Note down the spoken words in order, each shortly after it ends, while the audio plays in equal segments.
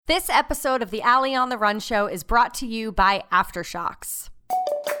This episode of the Allie on the Run show is brought to you by Aftershocks.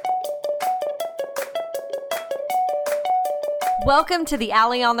 Welcome to the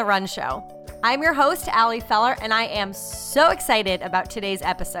Allie on the Run show. I'm your host, Allie Feller, and I am so excited about today's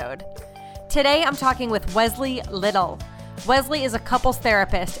episode. Today, I'm talking with Wesley Little. Wesley is a couples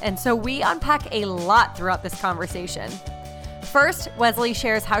therapist, and so we unpack a lot throughout this conversation. First, Wesley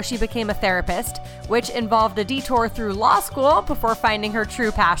shares how she became a therapist, which involved a detour through law school before finding her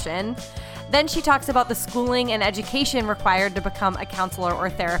true passion. Then she talks about the schooling and education required to become a counselor or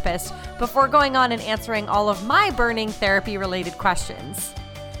therapist before going on and answering all of my burning therapy-related questions.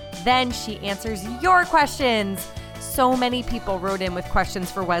 Then she answers your questions. So many people wrote in with questions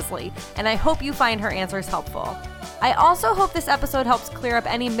for Wesley, and I hope you find her answers helpful. I also hope this episode helps clear up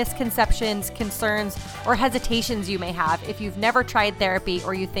any misconceptions, concerns, or hesitations you may have if you've never tried therapy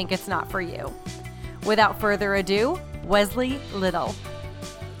or you think it's not for you. Without further ado, Wesley Little.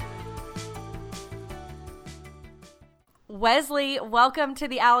 Wesley, welcome to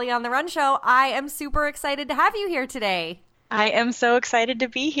the Allie on the Run show. I am super excited to have you here today. I am so excited to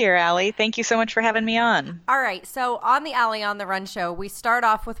be here, Allie. Thank you so much for having me on. All right. So on the Allie on the Run show, we start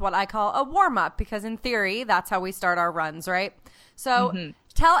off with what I call a warm-up because in theory, that's how we start our runs, right? So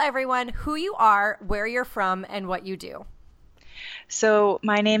Tell everyone who you are, where you're from, and what you do. So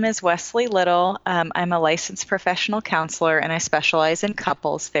my name is Wesley Little. I'm a licensed professional counselor, and I specialize in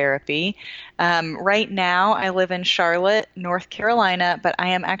couples therapy. Right now, I live in Charlotte, North Carolina, but I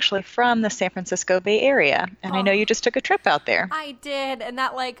am actually from the San Francisco Bay Area, and I know you just took a trip out there. I did, and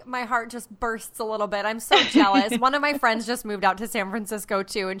that, my heart just bursts a little bit. I'm so jealous. One of my friends just moved out to San Francisco,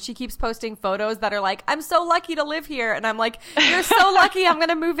 too, and she keeps posting photos that are like, I'm so lucky to live here, and I'm like, you're so lucky, I'm going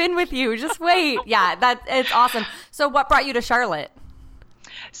to move in with you. Just wait. Yeah, it's awesome. So what brought you to Charlotte?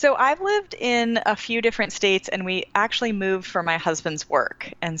 So I've lived in a few different states, and we actually moved for my husband's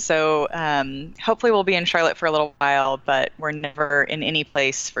work. And so hopefully we'll be in Charlotte for a little while, but we're never in any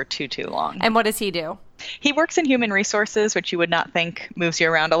place for too long. And what does he do? He works in human resources, which you would not think moves you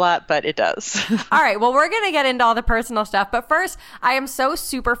around a lot, but it does. All right. Well, we're going to get into all the personal stuff. But first, I am so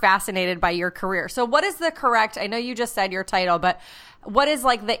super fascinated by your career. So what is the correct, I know you just said your title, but what is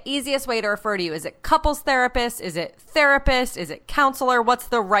the easiest way to refer to you? Is it couples therapist? Is it therapist? Is it counselor? What's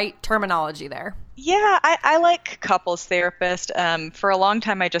the right terminology there? Yeah, I like couples therapist. For a long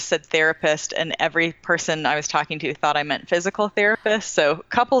time, I just said therapist, and every person I was talking to thought I meant physical therapist. So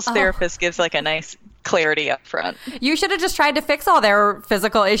couples therapist gives a nice clarity up front. You should have just tried to fix all their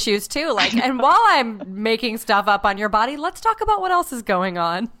physical issues too. And while I'm making stuff up on your body, let's talk about what else is going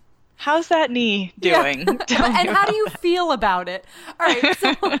on. How's that knee doing? Yeah. And how do you feel about it? All right.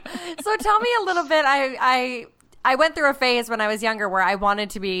 So tell me a little bit. I went through a phase when I was younger where I wanted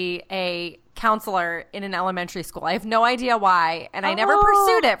to be a counselor in an elementary school. I have no idea why, and I never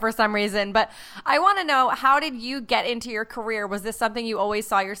pursued it for some reason. But I want to know, how did you get into your career? Was this something you always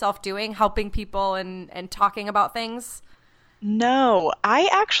saw yourself doing, helping people and talking about things? No, I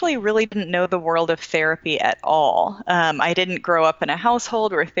actually really didn't know the world of therapy at all. I didn't grow up in a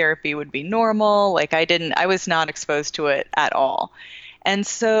household where therapy would be normal. I was not exposed to it at all. And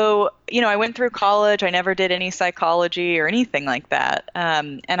so, I went through college. I never did any psychology or anything like that.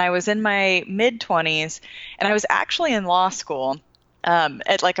 And I was in my mid-20s, and I was actually in law school.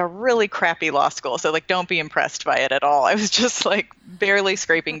 At a really crappy law school. So don't be impressed by it at all. I was just barely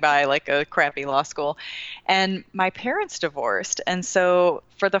scraping by a crappy law school. And my parents divorced. And so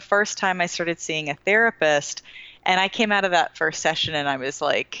for the first time I started seeing a therapist, and I came out of that first session and I was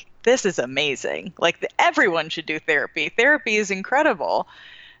like, this is amazing. Everyone should do therapy. Therapy is incredible.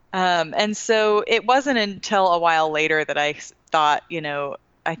 And so it wasn't until a while later that I thought,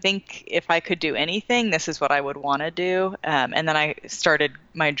 I think if I could do anything, this is what I would want to do. And then I started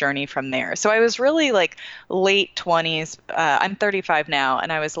my journey from there. So I was really late 20s. I'm 35 now,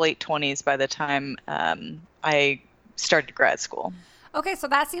 and I was late 20s by the time I started grad school. Okay, so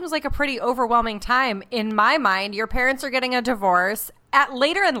that seems like a pretty overwhelming time. In my mind, your parents are getting a divorce at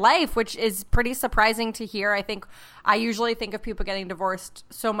later in life, which is pretty surprising to hear. I usually think of people getting divorced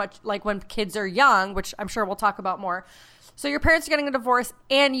so much when kids are young, which I'm sure we'll talk about more. So your parents are getting a divorce,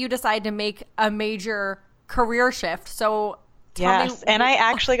 and you decide to make a major career shift. So tell me. And I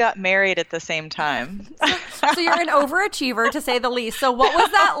actually got married at the same time. So you're an overachiever, to say the least. So what was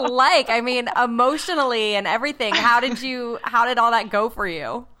that like? I mean, emotionally and everything. How did all that go for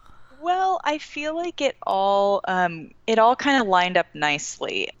you? Well, I feel like it all kind of lined up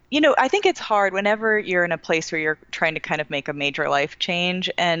nicely. I think it's hard whenever you're in a place where you're trying to kind of make a major life change.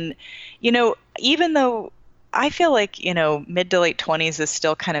 And, even though I feel like, mid to late 20s is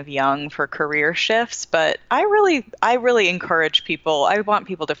still kind of young for career shifts, but I really encourage people. I want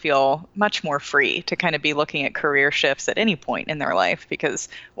people to feel much more free to kind of be looking at career shifts at any point in their life, because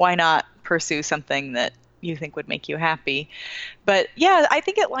why not pursue something that you think would make you happy? But yeah, I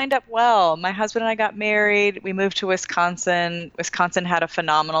think it lined up well. My husband and I got married. We moved to Wisconsin. Wisconsin had a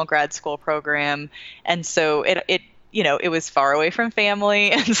phenomenal grad school program. And so it was far away from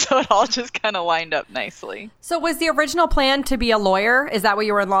family. And so it all just kind of lined up nicely. So was the original plan to be a lawyer? Is that what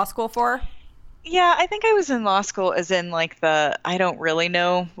you were in law school for? Yeah, I think I was in law school as in like I don't really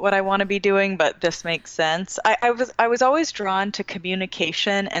know what I want to be doing, but this makes sense. I was always drawn to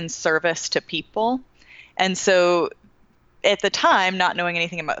communication and service to people. And so at the time, not knowing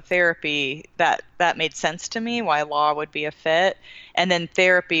anything about therapy, that made sense to me, why law would be a fit. And then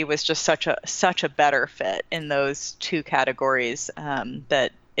therapy was just such a better fit in those two categories,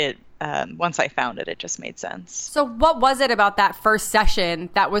 that it once I found it just made sense. So what was it about that first session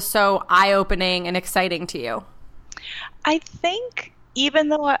that was so eye-opening and exciting to you? I think even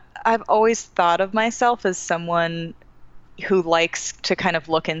though I've always thought of myself as someone who likes to kind of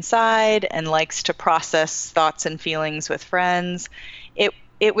look inside and likes to process thoughts and feelings with friends,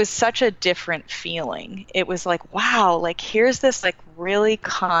 it was such a different feeling. It was like, wow, like here's this like really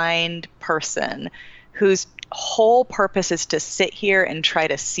kind person whose whole purpose is to sit here and try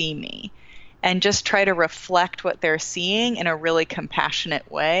to see me and just try to reflect what they're seeing in a really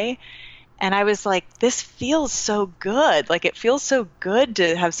compassionate way. And I was like, this feels so good. Like it feels so good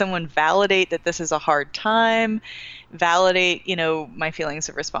to have someone validate that this is a hard time, validate, my feelings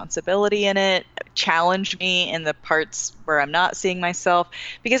of responsibility in it, challenge me in the parts where I'm not seeing myself,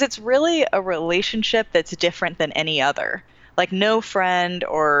 because it's really a relationship that's different than any other. Like no friend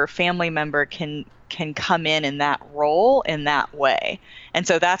or family member can come in that role in that way. And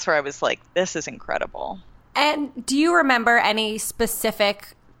so that's where I was like, this is incredible. And do you remember any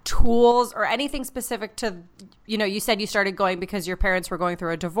specific tools or anything specific to, you said you started going because your parents were going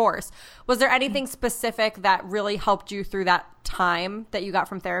through a divorce. Was there anything specific that really helped you through that time that you got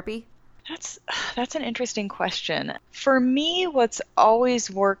from therapy? That's an interesting question. For me, what's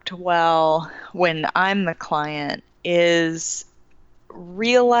always worked well when I'm the client is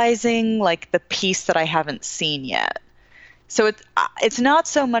realizing like the piece that I haven't seen yet. So it's not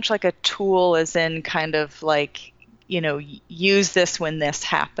so much like a tool as in kind of like, use this when this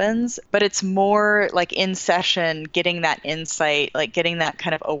happens, but it's more like in session, getting that insight, like getting that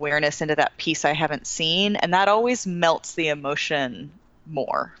kind of awareness into that piece I haven't seen. And that always melts the emotion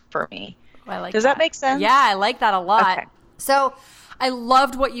more for me. Does that make sense? Yeah, I like that a lot. Okay. So I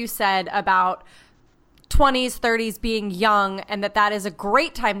loved what you said about 20s, 30s being young, and that is a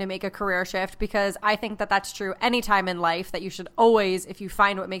great time to make a career shift, because I think that that's true any time in life, that you should always, if you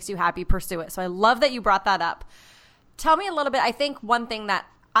find what makes you happy, pursue it. So I love that you brought that up. Tell me a little bit. I think one thing that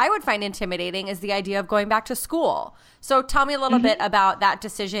I would find intimidating is the idea of going back to school. So tell me a little bit about that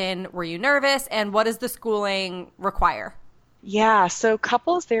decision. Were you nervous, and what does the schooling require? Yeah, so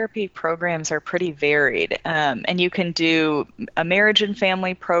couples therapy programs are pretty varied. And you can do a marriage and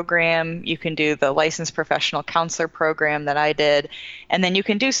family program. You can do the licensed professional counselor program that I did. And then you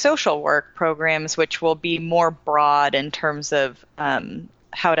can do social work programs, which will be more broad in terms of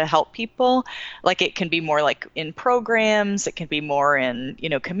how to help people. Like it can be more like in programs, it can be more in,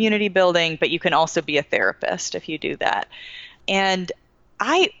 community building, but you can also be a therapist if you do that. And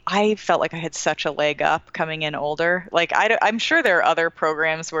I felt like I had such a leg up coming in older. Like I'm sure there are other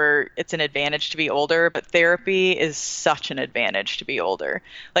programs where it's an advantage to be older, but therapy is such an advantage to be older.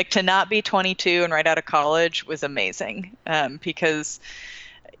 Like to not be 22 and right out of college was amazing, because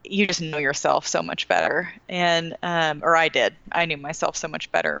you just know yourself so much better. And, or I did, I knew myself so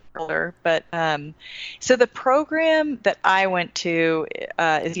much better older. But, so the program that I went to,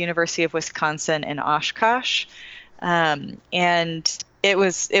 is the University of Wisconsin in Oshkosh. And it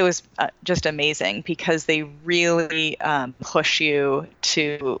was just amazing, because they really, push you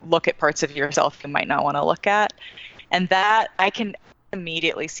to look at parts of yourself you might not want to look at. And that I can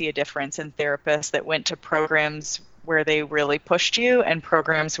immediately see a difference in therapists that went to programs where they really pushed you and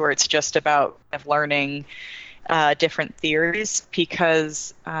programs where it's just about learning different theories,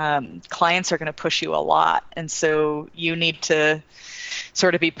 because clients are going to push you a lot. And so you need to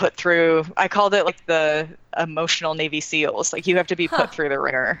sort of be put through, I called it like the emotional Navy SEALs. Like you have to be put through the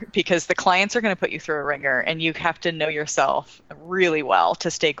ringer, because the clients are going to put you through a ringer, and you have to know yourself really well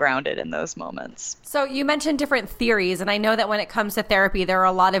to stay grounded in those moments. So you mentioned different theories, and I know that when it comes to therapy, there are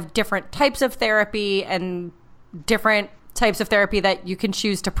a lot of different types of therapy and different types of therapy that you can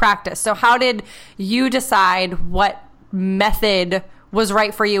choose to practice. So how did you decide what method was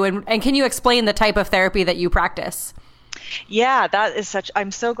right for you? And can you explain the type of therapy that you practice? Yeah,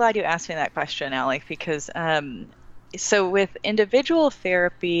 I'm so glad you asked me that question, Alec, because so with individual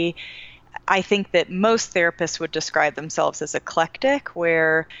therapy, I think that most therapists would describe themselves as eclectic,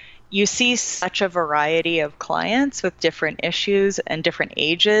 where you see such a variety of clients with different issues and different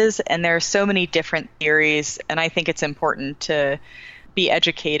ages, and there are so many different theories, and I think it's important to be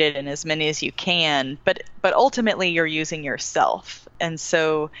educated in as many as you can, but ultimately you're using yourself. And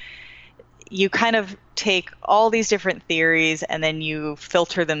so you kind of take all these different theories and then you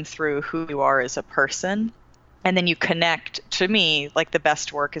filter them through who you are as a person. And then you connect. To me, like, the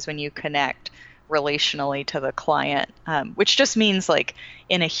best work is when you connect relationally to the client, which just means like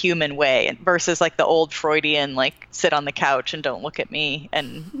in a human way versus like the old Freudian, like, sit on the couch and don't look at me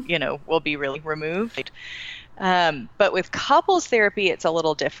and, we'll be really removed. But with couples therapy, it's a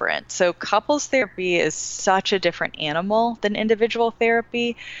little different. So couples therapy is such a different animal than individual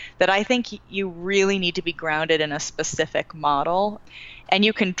therapy that I think you really need to be grounded in a specific model. And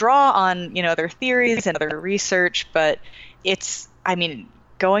you can draw on, other theories and other research, but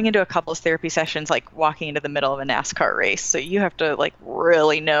going into a couples therapy session is like walking into the middle of a NASCAR race. So you have to like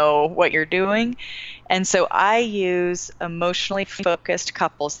really know what you're doing. And so I use emotionally focused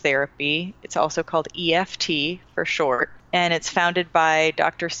couples therapy. It's also called EFT for short. And it's founded by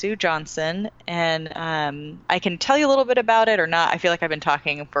Dr. Sue Johnson. And I can tell you a little bit about it or not. I feel like I've been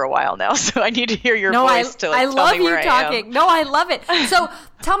talking for a while now, so I need to hear your voice to like, tell me where I am. I love you talking. No, I love it. So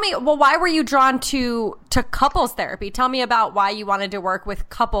tell me, why were you drawn to couples therapy? Tell me about why you wanted to work with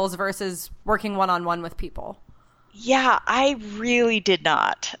couples versus working one-on-one with people. Yeah, I really did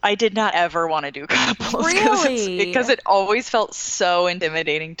not. I did not ever want to do couples. Really? Because it always felt so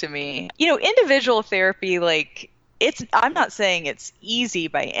intimidating to me. Individual therapy, like, I'm not saying it's easy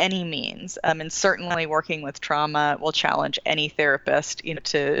by any means, and certainly working with trauma will challenge any therapist,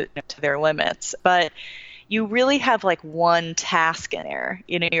 to their limits. But you really have like one task in there.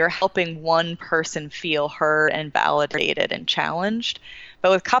 You're helping one person feel heard and validated and challenged. But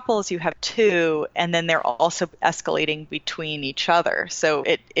with couples, you have two, and then they're also escalating between each other. So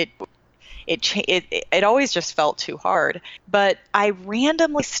it always just felt too hard. But I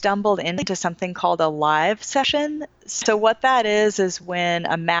randomly stumbled into something called a live session. So what that is when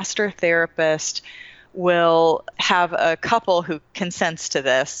a master therapist will have a couple who consents to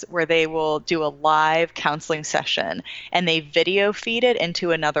this, where they will do a live counseling session and they video feed it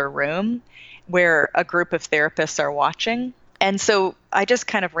into another room where a group of therapists are watching. And so I just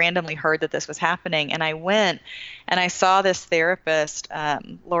kind of randomly heard that this was happening, and I went and I saw this therapist,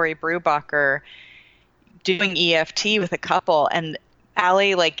 Lori Brubacher, doing EFT with a couple, and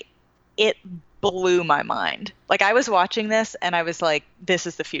Allie, like, it blew my mind. Like, I was watching this and I was like, this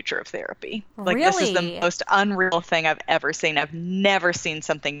is the future of therapy. Like, really? This is the most unreal thing I've ever seen. I've never seen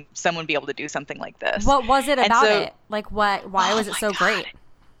someone be able to do something like this. What was it about it? Like, why was it so great?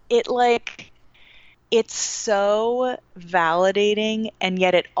 It's so validating, and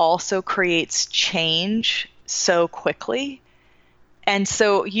yet it also creates change so quickly. And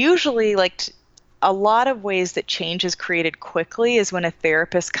so usually, like, a lot of ways that change is created quickly is when a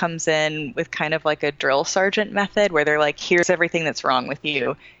therapist comes in with kind of like a drill sergeant method, where they're like, here's everything that's wrong with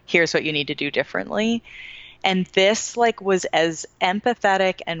you. Here's what you need to do differently. And this like was as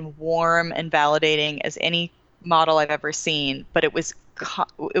empathetic and warm and validating as any model I've ever seen, but it was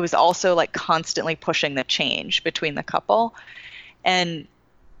also like constantly pushing the change between the couple, and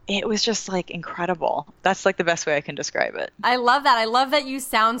it was just like incredible. That's like the best way I can describe it. I love that. I love that you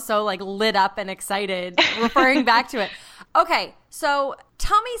sound so like lit up and excited referring back to it. Okay, so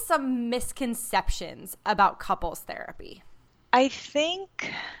tell me some misconceptions about couples therapy. I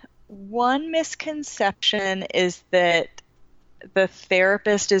think one misconception is that the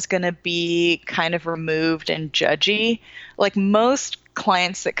therapist is going to be kind of removed and judgy. Like, most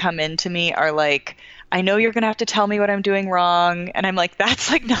clients that come into me are like, I know you're going to have to tell me what I'm doing wrong. And I'm like, that's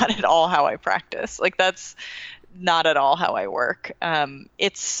like not at all how I practice. Like, that's not at all how I work.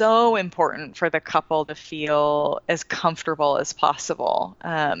 It's so important for the couple to feel as comfortable as possible.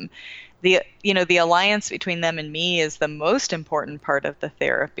 The alliance between them and me is the most important part of the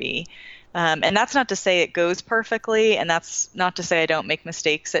therapy. And that's not to say it goes perfectly, and that's not to say I don't make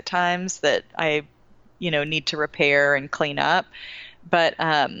mistakes at times that I, need to repair and clean up. But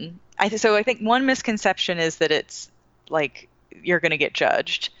I think one misconception is that it's like you're going to get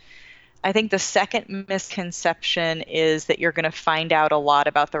judged. I think the second misconception is that you're going to find out a lot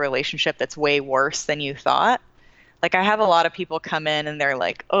about the relationship that's way worse than you thought. Like, I have a lot of people come in and they're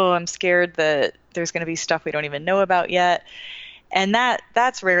like, oh, I'm scared that there's going to be stuff we don't even know about yet. And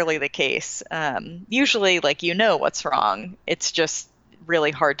that's rarely the case. Usually, like, what's wrong. It's just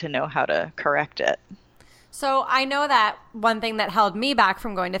really hard to know how to correct it. So I know that one thing that held me back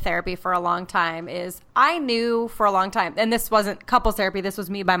from going to therapy for a long time is I knew for a long time, and this wasn't couples therapy, this was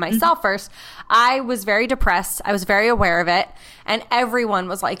me by myself first. I was very depressed. I was very aware of it. And everyone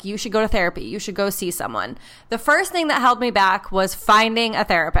was like, you should go to therapy. You should go see someone. The first thing that held me back was finding a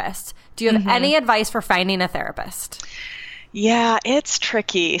therapist. Do you have any advice for finding a therapist? Yeah, it's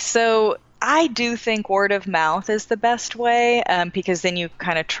tricky. So I do think word of mouth is the best way, because then you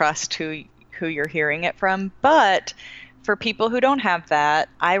kind of trust who you're hearing it from. But for people who don't have that,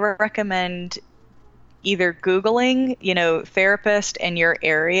 I recommend either Googling, therapist in your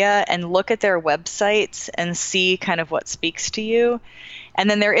area and look at their websites and see kind of what speaks to you. And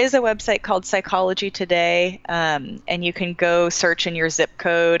then there is a website called Psychology Today, and you can go search in your zip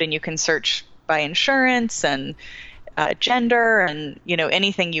code, and you can search by insurance and gender and,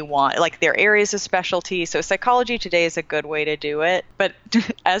 anything you want, like their areas of specialty. So Psychology Today is a good way to do it. But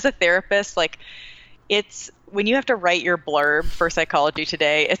as a therapist, like it's when you have to write your blurb for Psychology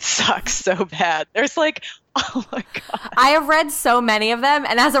Today, it sucks so bad. There's like, oh my God. I have read so many of them.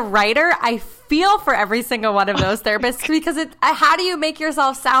 And as a writer, I feel for every single one of those therapists because how do you make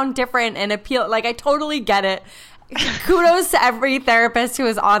yourself sound different and appeal? Like, I totally get it. Kudos to every therapist who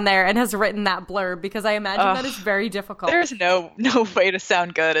is on there and has written that blurb because I imagine that is very difficult. There's no way to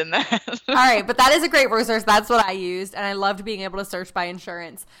sound good in that. All right, but that is a great resource. That's what I used, and I loved being able to search by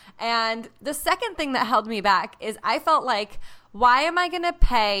insurance. And the second thing that held me back is I felt like, why am I going to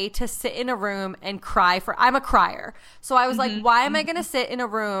pay to sit in a room and cry I'm a crier. So I was like, why am I going to sit in a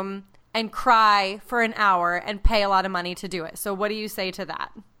room and cry for an hour and pay a lot of money to do it? So what do you say to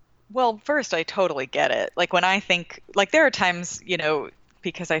that? Well, first, I totally get it. Like when I think, like there are times,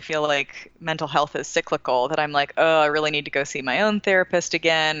 because I feel like mental health is cyclical, that I'm like, oh, I really need to go see my own therapist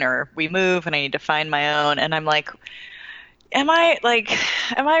again, or we move and I need to find my own. And I'm like, am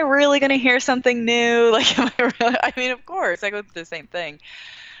I really going to hear something new? Like, I mean, of course, I go through the same thing.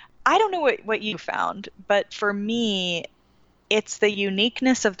 I don't know what you found, but for me, it's the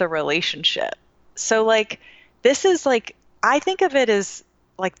uniqueness of the relationship. So like, this is like, I think of it as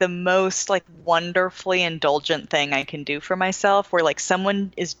like the most like wonderfully indulgent thing I can do for myself, where like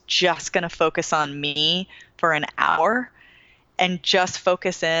someone is just going to focus on me for an hour and just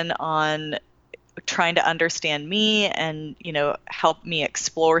focus in on trying to understand me and, help me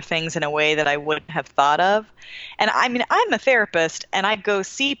explore things in a way that I wouldn't have thought of. And I mean, I'm a therapist and I go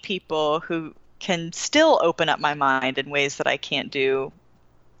see people who can still open up my mind in ways that I can't do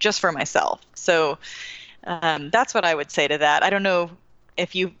just for myself. So that's what I would say to that. I don't know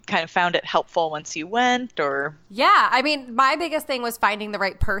if you kind of found it helpful once you went, or... Yeah, I mean, my biggest thing was finding the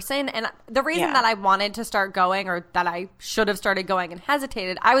right person. And the reason that I wanted to start going, or that I should have started going and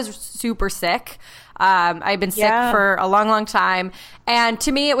hesitated, I was super sick. I'd been sick for a long, long time. And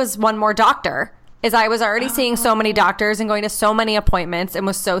to me, it was one more doctor. I was already seeing so many doctors and going to so many appointments and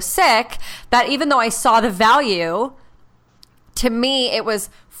was so sick that even though I saw the value, to me, it was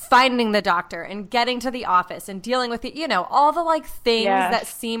finding the doctor and getting to the office and dealing with it, all the like things that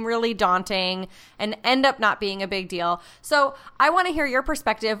seem really daunting and end up not being a big deal. So I want to hear your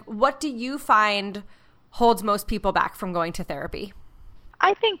perspective. What do you find holds most people back from going to therapy?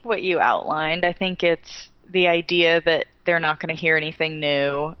 I think what you outlined, I think it's the idea that they're not going to hear anything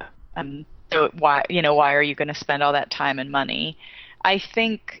new. So why are you going to spend all that time and money? I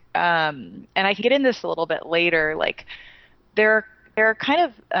think, and I can get into this a little bit later, like there are kind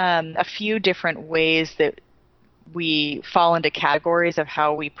of a few different ways that we fall into categories of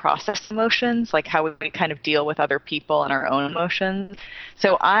how we process emotions, like how we kind of deal with other people and our own emotions.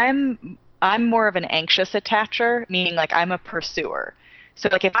 So I'm more of an anxious attacher, meaning like I'm a pursuer. So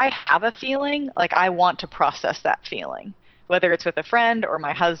like if I have a feeling, like I want to process that feeling, whether it's with a friend or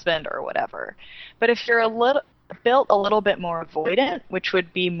my husband or whatever. But if you're built a little bit more avoidant, which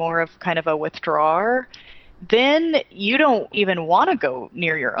would be more of kind of a withdrawer, then you don't even want to go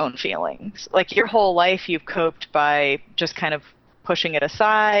near your own feelings. Like your whole life you've coped by just kind of pushing it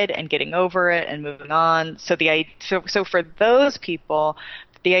aside and getting over it and moving on. So so for those people,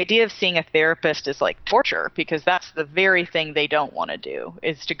 the idea of seeing a therapist is like torture, because that's the very thing they don't want to do,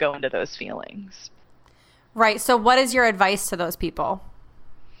 is to go into those feelings. Right. So what is your advice to those people?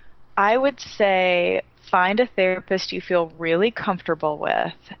 I would say find a therapist you feel really comfortable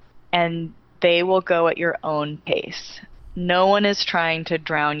with, and they will go at your own pace. No one is trying to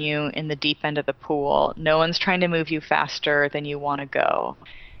drown you in the deep end of the pool. No one's trying to move you faster than you want to go.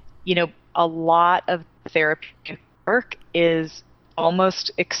 A lot of therapeutic work is almost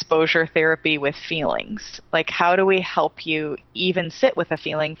exposure therapy with feelings. Like, how do we help you even sit with a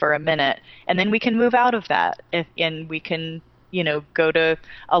feeling for a minute? And then we can move out of that, and we can go to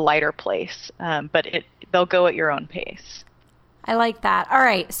a lighter place. But they'll go at your own pace. I like that. All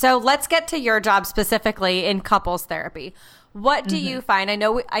right. So let's get to your job specifically in couples therapy. What do you find? I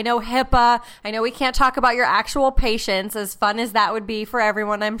know HIPAA. I know we can't talk about your actual patients, as fun as that would be for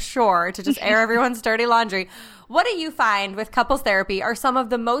everyone, I'm sure, to just air everyone's dirty laundry. What do you find with couples therapy are some of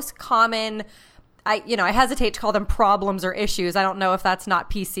the most common, I hesitate to call them problems or issues. I don't know if that's not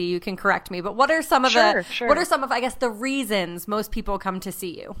PC. You can correct me. But what are some of what are some of, I guess, the reasons most people come to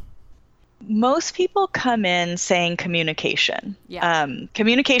see you? Most people come in saying communication. Yeah.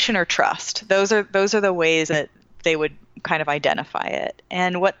 Communication or trust. Those are the ways that they would kind of identify it.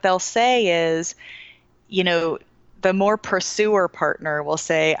 And what they'll say is, the more pursuer partner will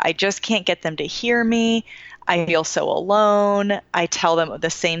say, I just can't get them to hear me. I feel so alone. I tell them the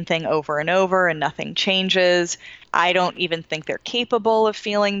same thing over and over and nothing changes. I don't even think they're capable of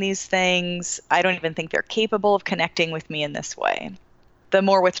feeling these things. I don't even think they're capable of connecting with me in this way. The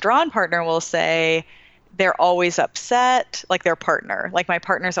more withdrawn partner will say, they're always upset, like their partner. Like, my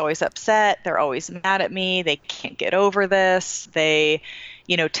partner's always upset. They're always mad at me. They can't get over this. They,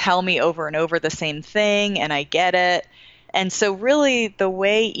 tell me over and over the same thing, and I get it. And so really the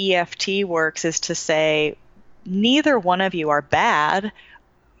way EFT works is to say, neither one of you are bad.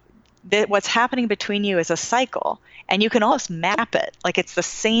 That what's happening between you is a cycle, and you can almost map it. Like, it's the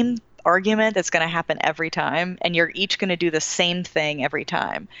same argument that's going to happen every time, and you're each going to do the same thing every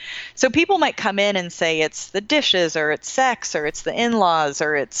time. So people might come in and say it's the dishes, or it's sex, or it's the in-laws,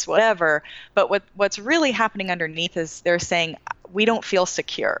 or it's whatever. But what's really happening underneath is they're saying, we don't feel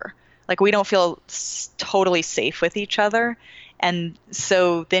secure. Like, we don't feel totally safe with each other. And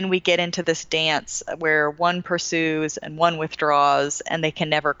so then we get into this dance where one pursues and one withdraws, and they can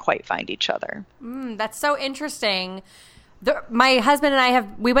never quite find each other. That's so interesting. My husband and I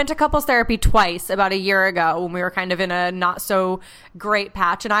we went to couples therapy twice about a year ago when we were kind of in a not so great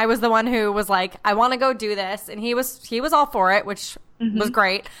patch. And I was the one who was like, I want to go do this. And he was all for it, which was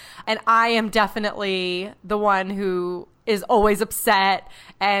great. And I am definitely the one who is always upset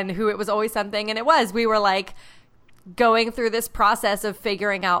and who it was always something. And we were like going through this process of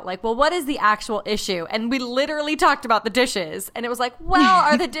figuring out, like, well, what is the actual issue? And we literally talked about the dishes, and it was like, well,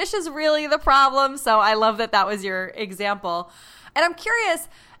 are the dishes really the problem? So I love that was your example. And I'm curious,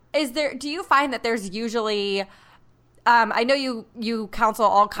 do you find that there's usually, I know you counsel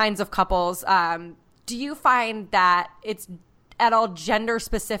all kinds of couples. Do you find that it's at all gender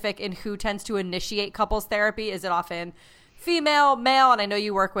specific in who tends to initiate couples therapy? Is it often female, male? And I know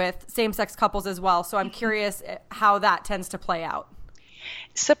you work with same-sex couples as well. So I'm curious how that tends to play out.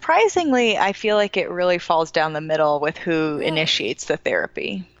 Surprisingly, I feel like it really falls down the middle with who initiates the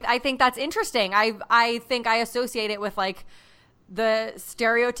therapy. I think that's interesting. I think I associate it with like the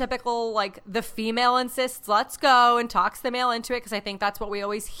stereotypical, like the female insists, let's go, and talks the male into it, because I think that's what we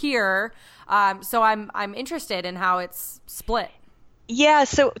always hear. So I'm interested in how it's split. Yeah,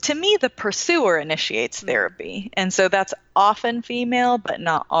 so to me, the pursuer initiates therapy. And so that's often female, but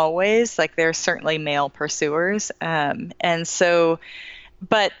not always. Like, there's certainly male pursuers.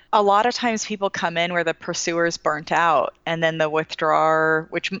 But a lot of times people come in where the pursuer's burnt out, and then the withdrawer,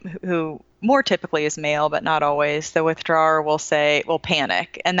 who more typically is male, but not always, the withdrawer will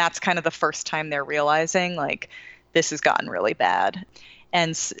panic. And that's kind of the first time they're realizing, like, this has gotten really bad.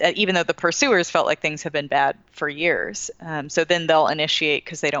 And even though the pursuers felt like things have been bad for years. So then they'll initiate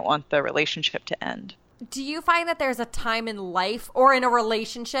because they don't want the relationship to end. Do you find that there's a time in life or in a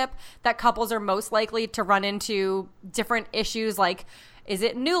relationship that couples are most likely to run into different issues? Like, is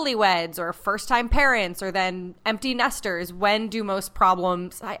it newlyweds or first-time parents or then empty nesters? When do most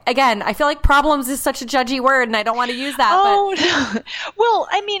problems... I feel like problems is such a judgy word, and I don't want to use that. No. Well,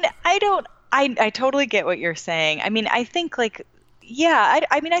 I mean, I totally get what you're saying. I mean, I think like... Yeah,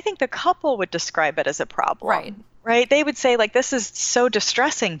 I think the couple would describe it as a problem, right? They would say, like, this is so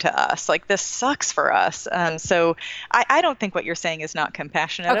distressing to us. Like, this sucks for us. So I don't think what you're saying is not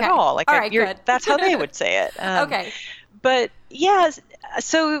compassionate at all. Like, all right, good. That's how they would say it. Okay. But yeah,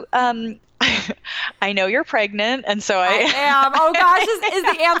 so I know you're pregnant, and so I am. Oh gosh, is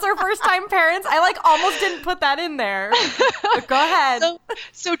the answer first-time parents? I like almost didn't put that in there. But go ahead.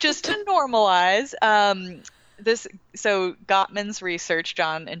 So just to normalize, Gottman's research,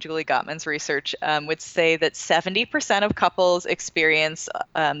 John and Julie Gottman's research, would say that 70% of couples experience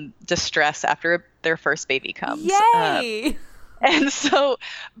distress after their first baby comes. Yay! And so,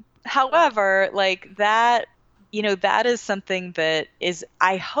 however, like that, that is something that is,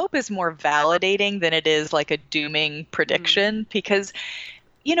 I hope, is more validating than it is like a dooming prediction, because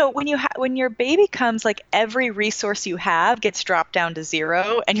when your baby comes, like every resource you have gets dropped down to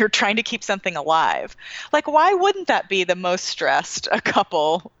zero and you're trying to keep something alive. Like, why wouldn't that be the most stressed a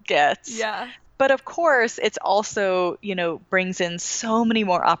couple gets? Yeah. But of course, it's also, brings in so many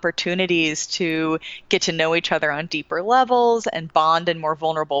more opportunities to get to know each other on deeper levels and bond in more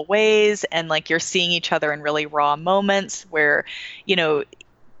vulnerable ways. And like you're seeing each other in really raw moments where,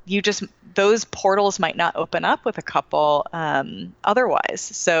 those portals might not open up with a couple otherwise.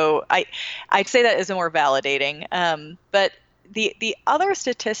 So I'd say that is more validating. But the other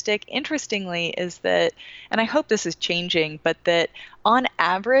statistic, interestingly, is that, and I hope this is changing, but that on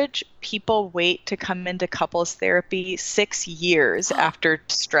average, people wait to come into couples therapy 6 years after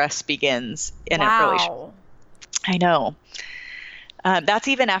stress begins in a relationship. I know. That's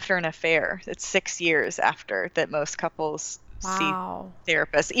even after an affair. It's 6 years after that most couples see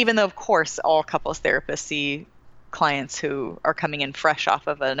therapists, even though, of course, all couples therapists see clients who are coming in fresh off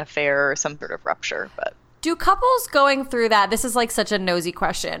of an affair or some sort of rupture. But do couples going through that, this is like such a nosy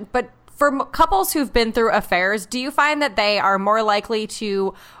question, but for couples who've been through affairs, do you find that they are more likely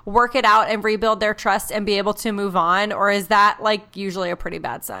to work it out and rebuild their trust and be able to move on? Or is that like usually a pretty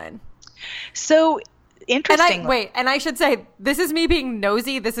bad sign? So interesting. And I should say, this is me being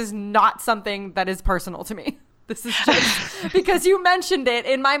nosy. This is not something that is personal to me. This is just because you mentioned it.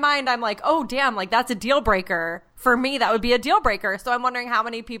 In my mind, I'm like, oh, damn, like that's a deal breaker. For me, that would be a deal breaker. So I'm wondering how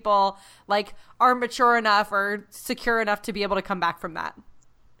many people like are mature enough or secure enough to be able to come back from that.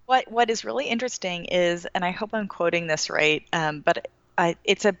 What is really interesting is, and I hope I'm quoting this right, but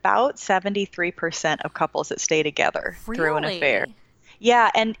it's about 73% of couples that stay together through an affair. Yeah,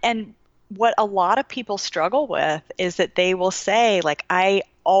 and what a lot of people struggle with is that they will say, like, I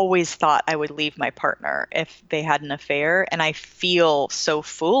always thought I would leave my partner if they had an affair, and I feel so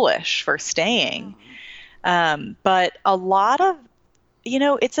foolish for staying. But a lot of,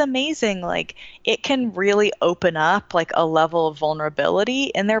 it's amazing. Like, it can really open up like a level of vulnerability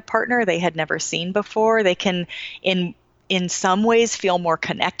in their partner they had never seen before. They can, in some ways, feel more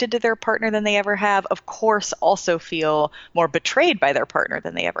connected to their partner than they ever have. Of course, also feel more betrayed by their partner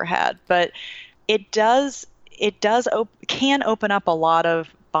than they ever had. But it can open up a lot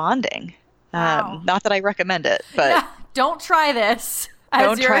of bonding. Not that I recommend it, but yeah, don't try this.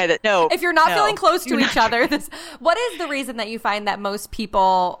 Don't try that. No, if you're not feeling close to each other, what is the reason that you find that most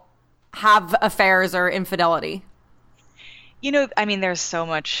people have affairs or infidelity? There's so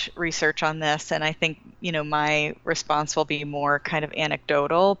much research on this, and I think, my response will be more kind of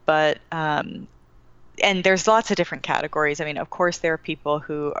anecdotal, but, and there's lots of different categories. Of course, there are people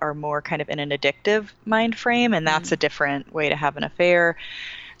who are more kind of in an addictive mind frame, and that's a different way to have an affair.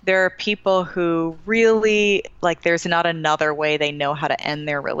 There are people who really, like, there's not another way they know how to end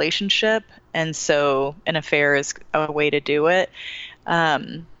their relationship, and so an affair is a way to do it.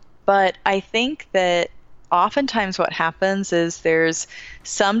 But I think that oftentimes what happens is there's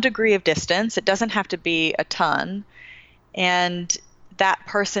some degree of distance. It doesn't have to be a ton. And that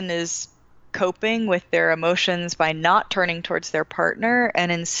person is coping with their emotions by not turning towards their partner.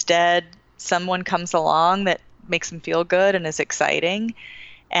 And instead, someone comes along that makes them feel good and is exciting.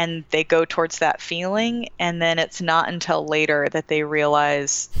 And they go towards that feeling. And then it's not until later that they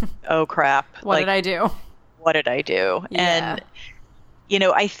realize, oh, crap. What did I do? What did I do? Yeah. And,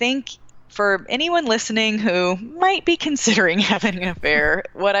 I think for anyone listening who might be considering having an affair,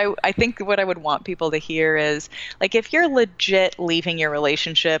 what I would want people to hear is, like, if you're legit leaving your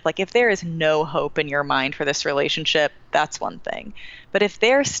relationship, like if there is no hope in your mind for this relationship, that's one thing. But if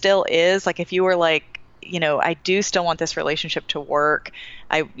there still is, like if you were like, I do still want this relationship to work,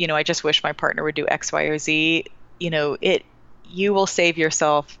 I just wish my partner would do X, Y, or Z, you will save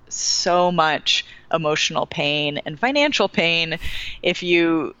yourself so much emotional pain and financial pain if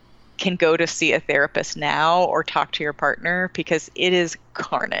you can go to see a therapist now or talk to your partner, because it is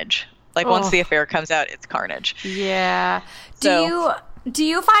carnage. Like once the affair comes out, it's carnage. Yeah. Do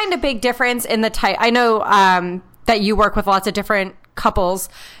you find a big difference in the type? I know that you work with lots of different couples.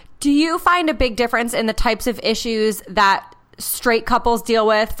 Do you find a big difference in the types of issues that straight couples deal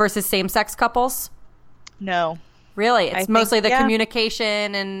with versus same-sex couples? No. Really? It's mostly the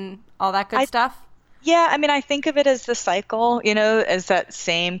communication and all that good stuff? Yeah, I think of it as the cycle, as that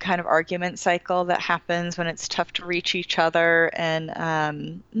same kind of argument cycle that happens when it's tough to reach each other.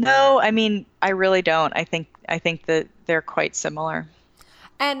 And no, I really don't. I think that they're quite similar.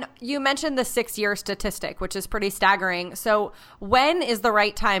 And you mentioned the 6-year statistic, which is pretty staggering. So when is the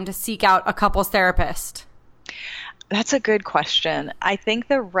right time to seek out a couples therapist? That's a good question. I think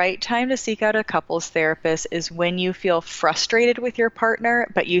the right time to seek out a couples therapist is when you feel frustrated with your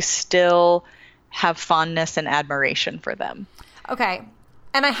partner, but you still have fondness and admiration for them. Okay.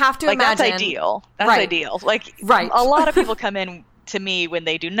 And I have to like, imagine. That's ideal. That's right. ideal. Like, right. A lot of people come in to me when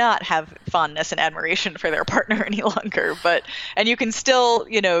they do not have fondness and admiration for their partner any longer. And you can still,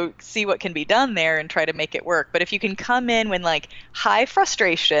 see what can be done there and try to make it work. But if you can come in when like high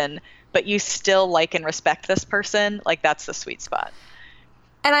frustration, but you still like and respect this person, like that's the sweet spot.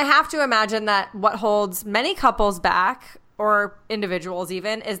 And I have to imagine that what holds many couples back, or individuals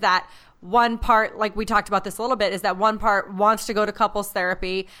even, is that one part, like we talked about this a little bit, is that one part wants to go to couples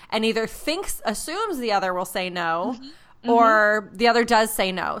therapy and either assumes the other will say no, or the other does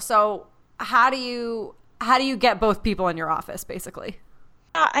say no. So how do you get both people in your office, basically?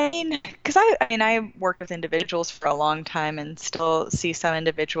 I mean, because I worked with individuals for a long time and still see some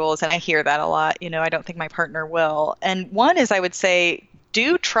individuals, and I hear that a lot. I don't think my partner will. And one is, I would say,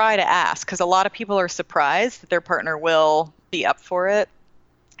 do try to ask, because a lot of people are surprised that their partner will be up for it.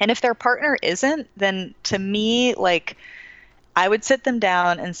 And if their partner isn't, then to me, like, I would sit them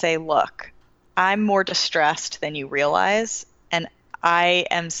down and say, look, I'm more distressed than you realize, and I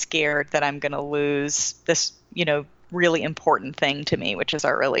am scared that I'm going to lose this, really important thing to me, which is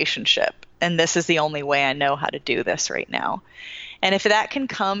our relationship. And this is the only way I know how to do this right now. And if that can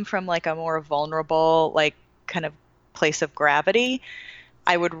come from like a more vulnerable, like kind of place of gravity,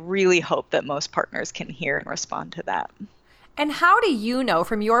 I would really hope that most partners can hear and respond to that. And how do you know,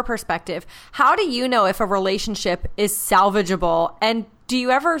 from your perspective, how do you know if a relationship is salvageable? And do you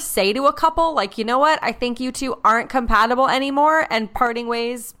ever say to a couple, like, you know what, I think you two aren't compatible anymore and parting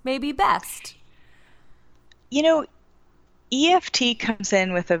ways may be best? EFT comes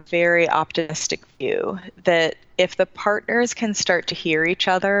in with a very optimistic view that if the partners can start to hear each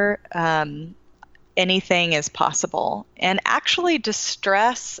other, anything is possible. And actually,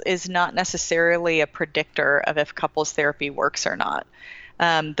 distress is not necessarily a predictor of if couples therapy works or not.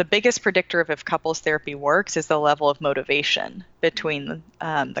 The biggest predictor of if couples therapy works is the level of motivation between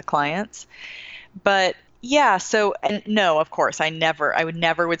the clients. But yeah, and no, of course, I would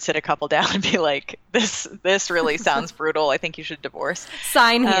never sit a couple down and be like, this really sounds brutal. I think you should divorce.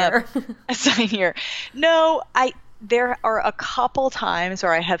 Sign here. Sign here. No, there are a couple times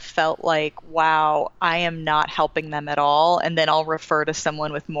where I have felt like, wow, I am not helping them at all. And then I'll refer to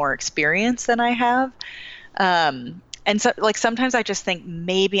someone with more experience than I have. And so, like, sometimes I just think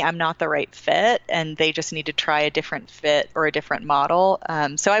maybe I'm not the right fit and they just need to try a different fit or a different model.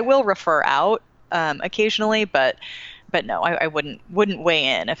 So I will refer out occasionally, but no, I wouldn't weigh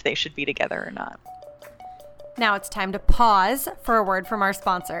in if they should be together or not. Now it's time to pause for a word from our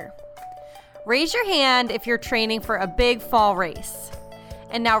sponsor. Raise your hand if you're training for a big fall race.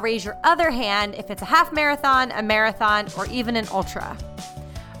 And now raise your other hand if it's a half marathon, a marathon, or even an ultra.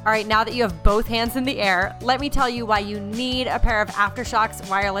 All right, now that you have both hands in the air, let me tell you why you need a pair of Aftershok's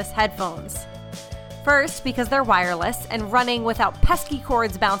wireless headphones. First, because they're wireless and running without pesky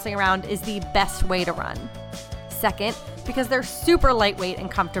cords bouncing around is the best way to run. Second, because they're super lightweight and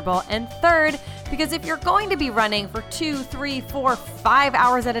comfortable. And third, because if you're going to be running for 2, 3, 4, 5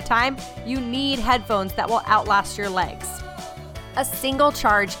 hours at a time, you need headphones that will outlast your legs. A single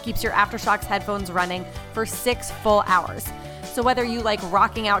charge keeps your Aftershok's headphones running for 6 full hours. So whether you like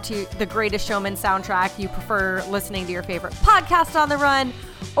rocking out to the Greatest Showman soundtrack, you prefer listening to your favorite podcast on the run,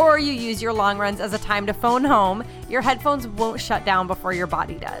 or you use your long runs as a time to phone home, your headphones won't shut down before your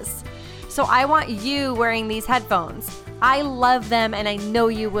body does. So I want you wearing these headphones. I love them and I know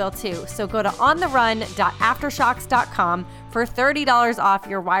you will too. So go to ontherun.aftershoks.com for $30 off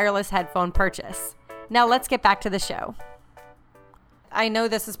your wireless headphone purchase. Now let's get back to the show. I know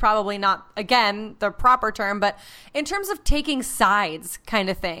this is probably not, again, the proper term, but in terms of taking sides kind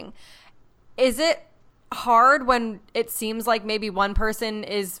of thing, is it hard when it seems like maybe one person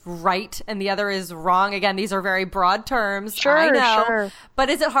is right and the other is wrong? Again, these are very broad terms. Sure, I know. sure. But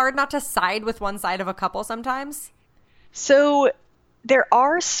is it hard not to side with one side of a couple sometimes? So there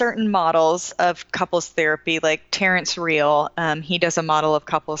are certain models of couples therapy, like Terrence Real. He does a model of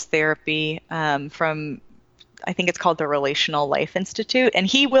couples therapy from, I think it's called the Relational Life Institute, and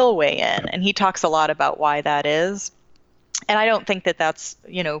he will weigh in, and he talks a lot about why that is. And I don't think that that's,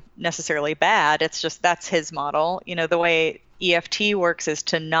 necessarily bad. It's just that's his model. The way EFT works is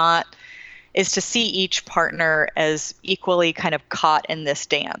to see each partner as equally kind of caught in this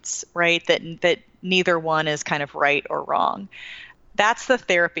dance, right? That neither one is kind of right or wrong. That's the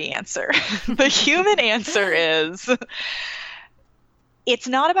therapy answer. The human answer is it's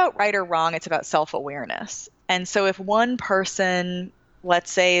not about right or wrong. It's about self-awareness. And so if one person,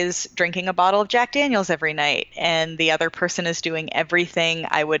 let's say, is drinking a bottle of Jack Daniels every night and the other person is doing everything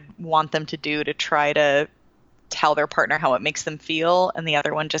I would want them to do to try to tell their partner how it makes them feel and the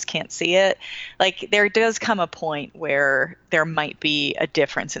other one just can't see it. Like there does come a point where there might be a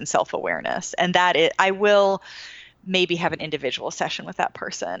difference in self-awareness, and I will maybe have an individual session with that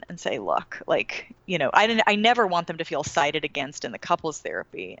person and say, look, like, I never want them to feel sided against in the couples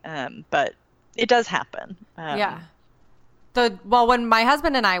therapy. But it does happen. Yeah. When my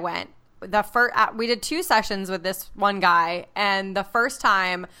husband and I went, we did 2 sessions with this one guy, and the first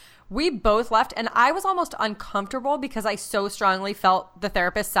time we both left, and I was almost uncomfortable because I so strongly felt the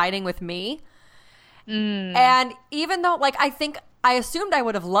therapist siding with me. And even though, like, I assumed I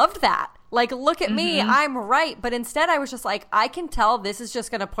would have loved that. Like, look at me, I'm right. But instead I was just like, I can tell this is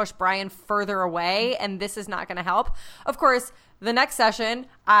just going to push Brian further away, and this is not going to help. Of course, the next session,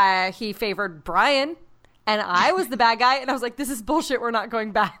 he favored Brian, and I was the bad guy. And I was like, this is bullshit. We're not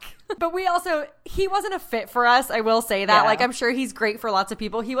going back. But he wasn't a fit for us. I will say that. Yeah. Like, I'm sure he's great for lots of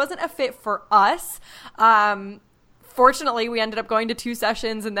people. He wasn't a fit for us. Fortunately, we ended up going to 2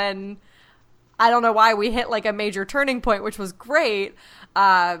 sessions, and then I don't know why we hit like a major turning point, which was great.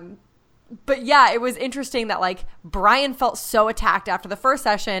 But yeah, it was interesting that like Brian felt so attacked after the first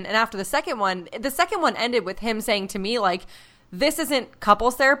session, and after the second one ended with him saying to me like, this isn't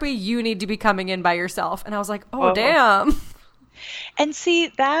couples therapy, you need to be coming in by yourself. And I was like, oh, damn. And see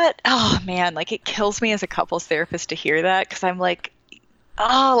that, oh man, like it kills me as a couples therapist to hear that, because I'm like,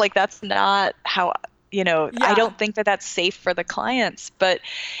 oh, like that's not how, I don't think that that's safe for the clients. But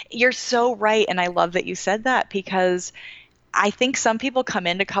you're so right. And I love that you said that, because I think some people come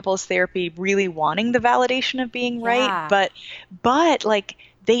into couples therapy really wanting the validation of being right, but like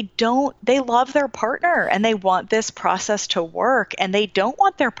they love their partner and they want this process to work, and they don't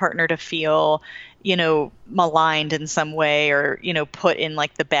want their partner to feel, maligned in some way or, put in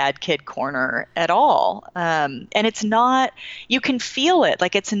like the bad kid corner at all. And it's not, you can feel it.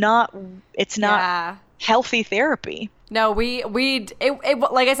 Like it's not healthy therapy. No, it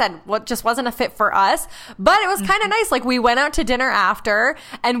like I said, what just wasn't a fit for us, but it was kind of nice. Like we went out to dinner after,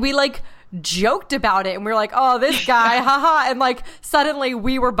 and we like joked about it, and we were like, oh, this guy, haha. And like suddenly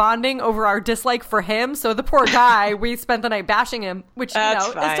we were bonding over our dislike for him. So the poor guy, we spent the night bashing him, which, is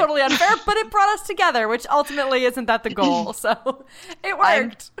totally unfair, but it brought us together, which ultimately isn't that the goal. So it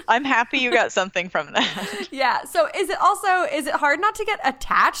worked. I'm happy you got something from that. Yeah. So is it hard not to get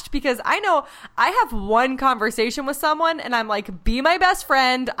attached? Because I know I have one conversation with someone and I'm like, be my best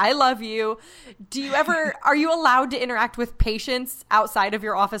friend. I love you. Are you allowed to interact with patients outside of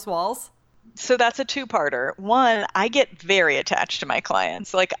your office walls? So that's a 2-parter. One, I get very attached to my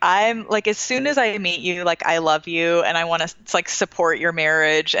clients. Like I'm like, as soon as I meet you, like I love you and I want to like support your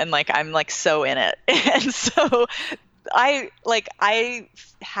marriage, and like I'm like so in it. And so I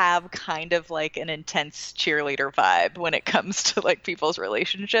have kind of like an intense cheerleader vibe when it comes to like people's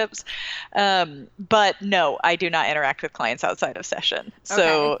relationships. But no, I do not interact with clients outside of session. Okay.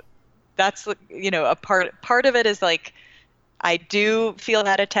 So that's, a part of it is like, I do feel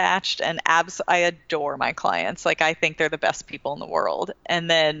that attached, and I adore my clients. Like I think they're the best people in the world. And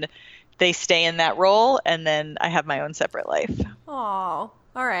then they stay in that role, and then I have my own separate life. Oh,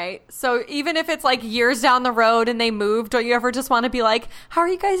 all right. So even if it's like years down the road and they move, don't you ever just want to be like, how are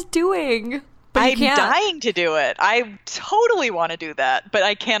you guys doing? But I'm dying to do it. I totally want to do that, but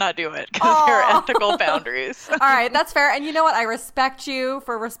I cannot do it because there are ethical boundaries. All right, that's fair. And you know what? I respect you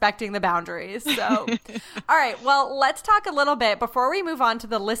for respecting the boundaries. So, all right. Well, let's talk a little bit before we move on to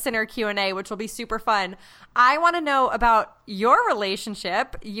the listener Q&A, which will be super fun. I want to know about your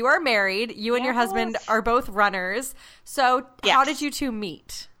relationship. You are married. You and your husband are both runners. So how did you two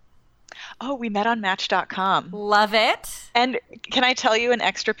meet? Oh, we met on Match.com. Love it. And can I tell you an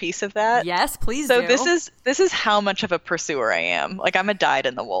extra piece of that? Yes, please do. So this is how much of a pursuer I am. Like I'm a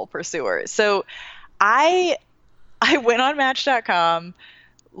dyed-in-the-wool pursuer. So I went on Match.com,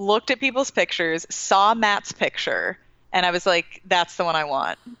 looked at people's pictures, saw Matt's picture, and I was like, that's the one I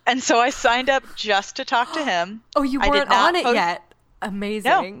want. And so I signed up just to talk to him. Oh, you weren't on it yet.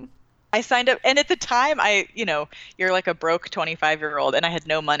 Amazing. No. I signed up, and at the time you're like a broke 25-year-old, and I had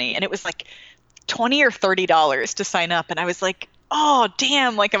no money, and it was like $20 or $30 to sign up. And I was like, oh,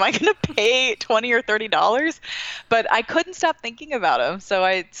 damn, like, am I going to pay $20 or $30? But I couldn't stop thinking about him. So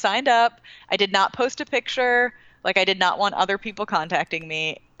I signed up. I did not post a picture. Like, I did not want other people contacting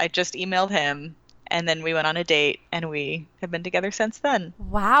me. I just emailed him. And then we went on a date, and we have been together since then.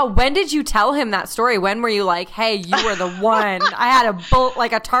 Wow. When did you tell him that story? When were you like, hey, you were the one. I had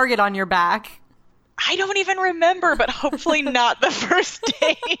a target on your back. I don't even remember, but hopefully not the first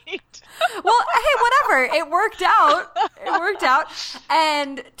date. Well, hey, whatever. It worked out.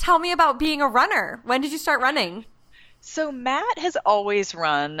 And tell me about being a runner. When did you start running? So Matt has always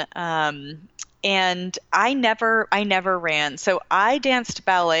run. And I never ran. So I danced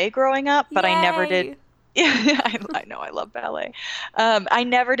ballet growing up, but I never did. Yay. I know, I love ballet. I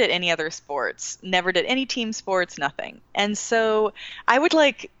never did any other sports, never did any team sports, nothing. And so I would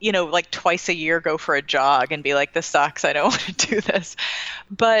like twice a year go for a jog and be like, this sucks. I don't want to do this.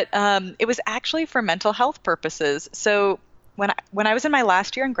 But it was actually for mental health purposes. So when I was in my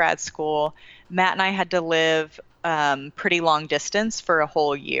last year in grad school, Matt and I had to live pretty long distance for a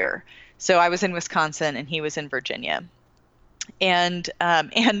whole year. So I was in Wisconsin and he was in Virginia. And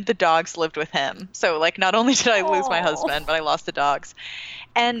the dogs lived with him. So like not only did I lose my husband, but I lost the dogs.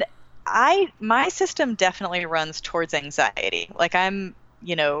 And my system definitely runs towards anxiety. Like I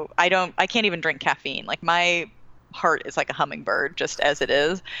can't even drink caffeine. Like my heart is like a hummingbird just as it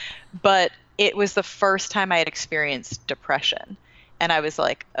is. But it was the first time I had experienced depression. And I was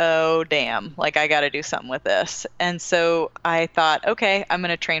like, oh, damn, like I got to do something with this. And so I thought, okay, I'm going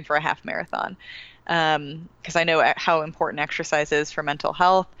to train for a half marathon. Because I know how important exercise is for mental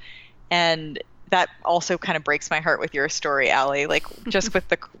health. And that also kind of breaks my heart with your story, Allie, like just with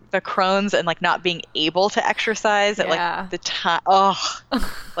the Crohn's and like not being able to exercise at like the time. Oh,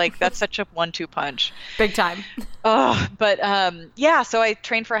 like that's such a 1-2 punch. Big time. Oh, but yeah, so I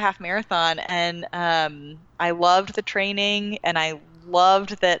trained for a half marathon and I loved the training and I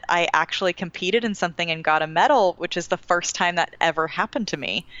loved that I actually competed in something and got a medal, which is the first time that ever happened to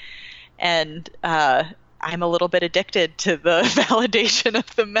me. And I'm a little bit addicted to the validation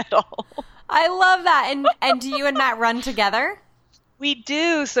of the medal. I love that. And do you and Matt run together? We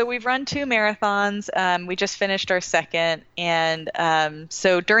do. So we've run 2 marathons. We just finished our second. And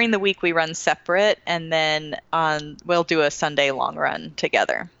so during the week we run separate and then we'll do a Sunday long run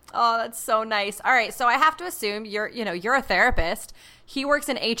together. Oh, that's so nice. All right. So I have to assume you're a therapist. He works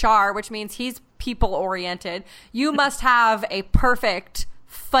in HR, which means he's people oriented. You must have a perfect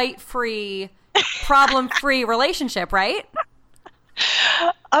fight-free, problem-free relationship, right?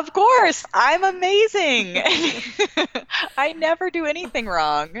 Of course. I'm amazing. I never do anything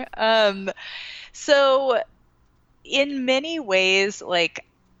wrong. So in many ways, like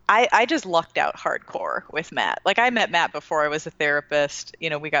I just lucked out hardcore with Matt. Like I met Matt before I was a therapist. You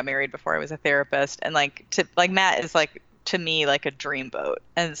know, we got married before I was a therapist. And Matt is like, to me, like a dreamboat.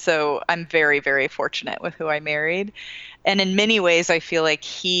 And so I'm very, very fortunate with who I married. And in many ways, I feel like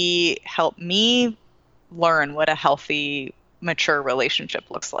he helped me learn what a healthy, mature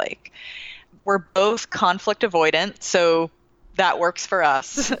relationship looks like. We're both conflict avoidant, so that works for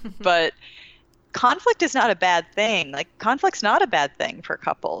us. But conflict is not a bad thing. Like conflict's not a bad thing for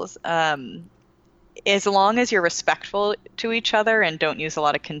couples. As long as you're respectful to each other and don't use a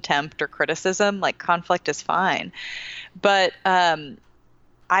lot of contempt or criticism, like conflict is fine. But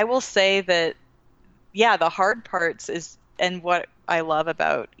I will say that, yeah, the hard parts is, and what I love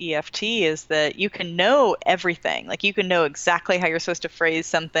about EFT is that you can know everything. Like you can know exactly how you're supposed to phrase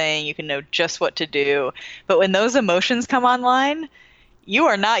something. You can know just what to do. But when those emotions come online, you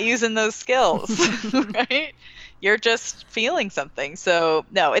are not using those skills, right? You're just feeling something. So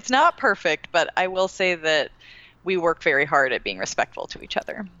no, it's not perfect, but I will say that we work very hard at being respectful to each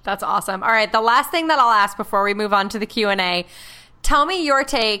other. That's awesome. All right. The last thing that I'll ask before we move on to the Q&A, tell me your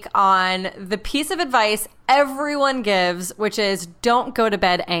take on the piece of advice everyone gives, which is don't go to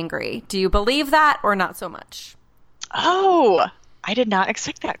bed angry. Do you believe that or not so much? Oh, I did not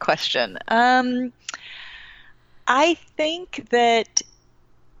expect that question. I think that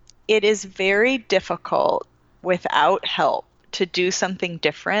it is very difficult without help to do something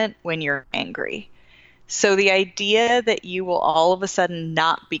different when you're angry. So the idea that you will all of a sudden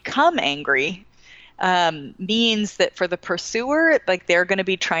not become angry means that for the pursuer, like they're going to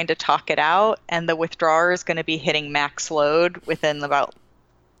be trying to talk it out and the withdrawer is going to be hitting max load within about,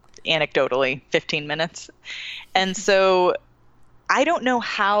 anecdotally, 15 minutes. And so I don't know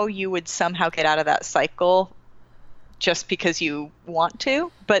how you would somehow get out of that cycle just because you want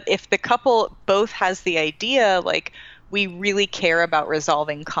to. But if the couple both has the idea, like we really care about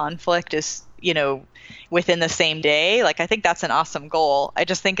resolving conflict is, within the same day, like I think that's an awesome goal. I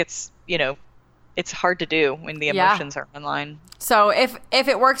just think it's, it's hard to do when the emotions are online. So if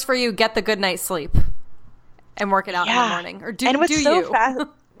it works for you, get the good night's sleep and work it out in the morning. Or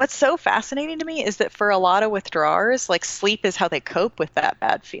what's so fascinating to me is that for a lot of withdrawers, like sleep is how they cope with that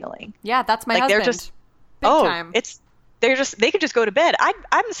bad feeling. Yeah, that's my husband. They're just Big time. They could just go to bed.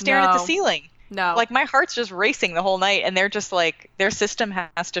 I'm staring at the ceiling. No. Like my heart's just racing the whole night and they're just like, their system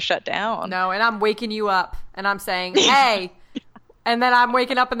has to shut down. No, and I'm waking you up and I'm saying, hey, and then I'm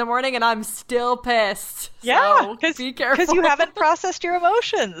waking up in the morning and I'm still pissed. Yeah, so be careful. Because you haven't processed your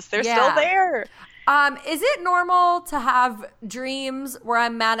emotions. They're still there. Is it normal to have dreams where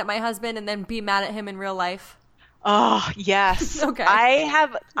I'm mad at my husband and then be mad at him in real life? Oh, yes. Okay.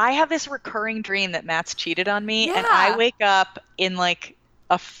 I have this recurring dream that Matt's cheated on me, and I Yeah. wake up in like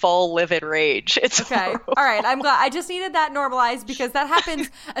a full livid rage. It's Okay. horrible. All right. I'm glad. I just needed that normalized because that happens,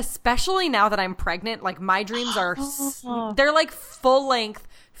 especially now that I'm pregnant. Like my dreams are, they're like full length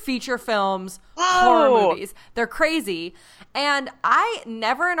feature films, horror Whoa. movies. They're crazy. And I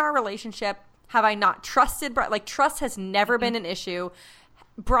never in our relationship have I not trusted, like trust has never been an issue.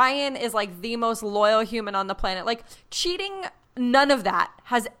 Brian is like the most loyal human on the planet. Like cheating, none of that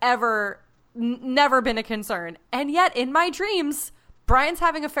has ever, never been a concern. And yet in my dreams, Brian's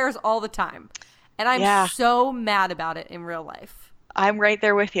having affairs all the time. And I'm so mad about it in real life. I'm right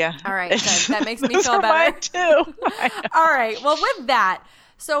there with you. All right. Good. That makes me Those feel are better. mine too. All right. Well, with that,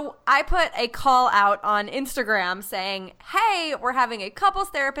 so I put a call out on Instagram saying, hey, we're having a couples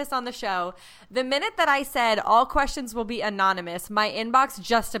therapist on the show. The minute that I said all questions will be anonymous, my inbox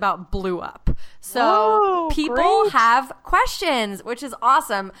just about blew up. So Whoa, people great. have questions, which is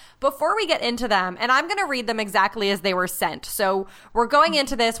awesome. Before we get into them, and I'm going to read them exactly as they were sent. So we're going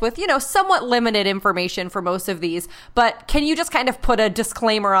into this with, somewhat limited information for most of these. But can you just kind of put a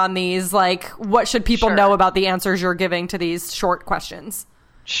disclaimer on these? Like, what should people Sure. know about the answers you're giving to these short questions?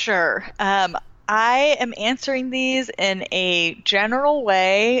 Sure. I am answering these in a general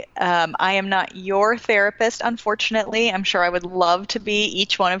way. I am not your therapist, unfortunately. I'm sure I would love to be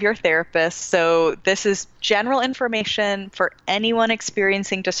each one of your therapists. So this is general information for anyone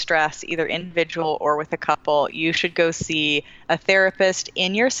experiencing distress, either individual or with a couple. You should go see a therapist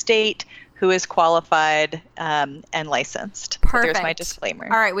in your state who is qualified and licensed. Perfect. So there's my disclaimer.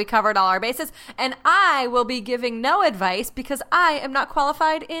 All right, we covered all our bases. And I will be giving no advice because I am not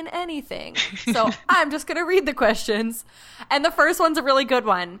qualified in anything. So I'm just going to read the questions. And the first one's a really good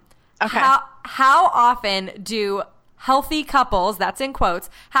one. Okay. How often do healthy couples, that's in quotes,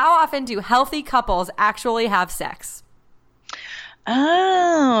 how often do healthy couples actually have sex?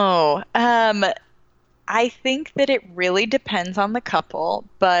 I think that it really depends on the couple,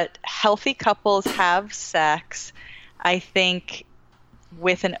 but healthy couples have sex, I think,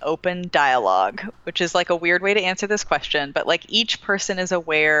 with an open dialogue, which is like a weird way to answer this question, but like each person is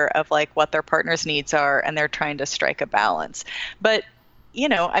aware of like what their partner's needs are and they're trying to strike a balance. But,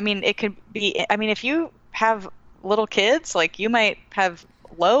 it could be, if you have little kids, like you might have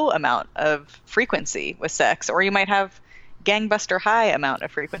low amount of frequency with sex, or you might have gangbuster high amount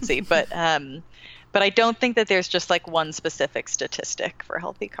of frequency, but I don't think that there's just like one specific statistic for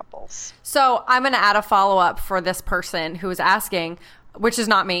healthy couples. So I'm going to add a follow-up for this person who is asking, which is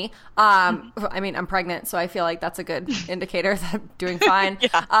not me. I'm pregnant, so I feel like that's a good indicator that I'm doing fine.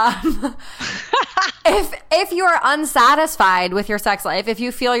 If you are unsatisfied with your sex life, if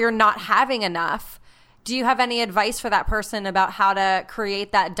you feel you're not having enough, do you have any advice for that person about how to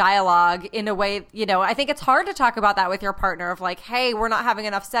create that dialogue in a way, I think it's hard to talk about that with your partner of like, hey, we're not having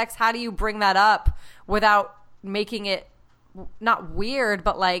enough sex. How do you bring that up without making it not weird,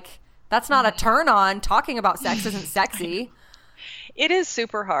 but like, that's not a turn on. Talking about sex isn't sexy. It is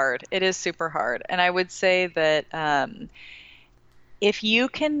super hard. It is super hard. And I would say that if you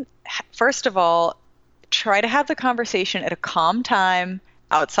can, first of all, try to have the conversation at a calm time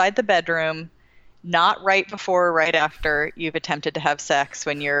outside the bedroom, not right before or right after you've attempted to have sex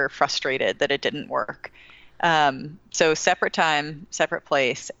when you're frustrated that it didn't work. So separate time, separate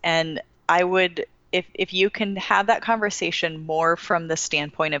place. And I would, if you can have that conversation more from the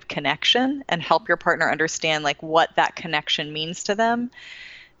standpoint of connection and help your partner understand like what that connection means to them,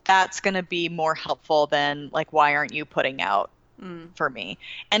 that's going to be more helpful than like, why aren't you putting out for me?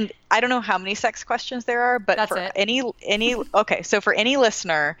 And I don't know how many sex questions there are, but That's for it. okay. So for any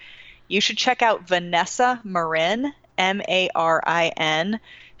listener, you should check out Vanessa Marin, Marin.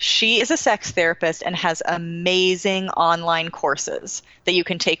 She is a sex therapist and has amazing online courses that you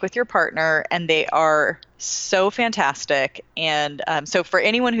can take with your partner, and they are so fantastic. And so for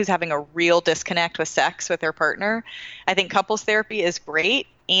anyone who's having a real disconnect with sex with their partner, I think couples therapy is great,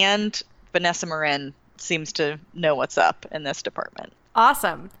 and Vanessa Marin seems to know what's up in this department.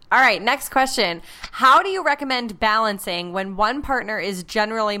 Awesome. All right, next question. How do you recommend balancing when one partner is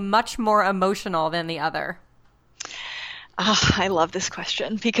generally much more emotional than the other? I love this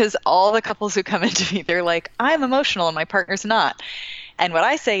question because all the couples who come into me, they're like, I'm emotional and my partner's not. And what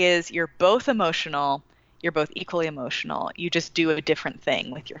I say is, you're both emotional. You're both equally emotional. You just do a different thing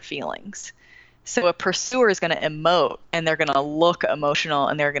with your feelings. So a pursuer is going to emote and they're going to look emotional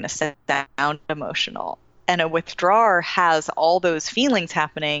and they're going to sound emotional. And a withdrawer has all those feelings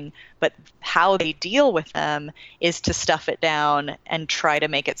happening, but how they deal with them is to stuff it down and try to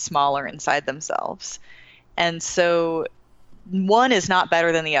make it smaller inside themselves. And so one is not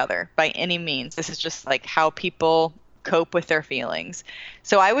better than the other by any means. This is just like how people cope with their feelings.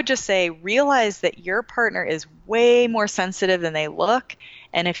 So I would just say, realize that your partner is way more sensitive than they look.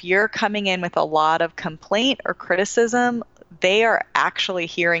 And if you're coming in with a lot of complaint or criticism, they are actually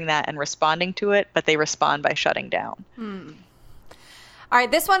hearing that and responding to it, but they respond by shutting down. All right,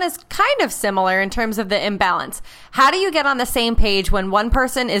 this one is kind of similar in terms of the imbalance. How do you get on the same page when one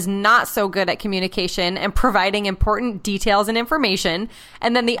person is not so good at communication and providing important details and information,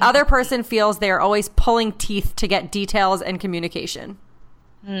 and then the other person feels they're always pulling teeth to get details and communication?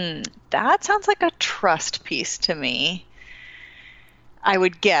 That sounds like a trust piece to me. I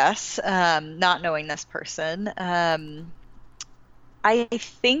would guess, not knowing this person. I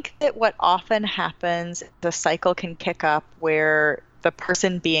think that what often happens, the cycle can kick up where the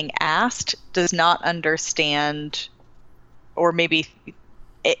person being asked does not understand, or maybe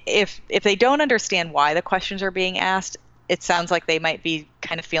if they don't understand why the questions are being asked, it sounds like they might be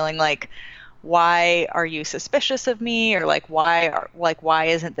kind of feeling like, why are you suspicious of me? Or why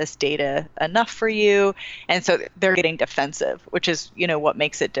isn't this data enough for you? And so they're getting defensive, which is, what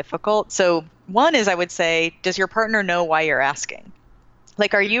makes it difficult. So one is, I would say, does your partner know why you're asking?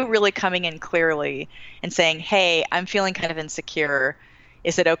 Like, are you really coming in clearly and saying, hey, I'm feeling kind of insecure.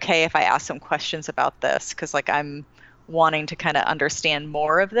 Is it okay if I ask some questions about this? Because I'm wanting to kind of understand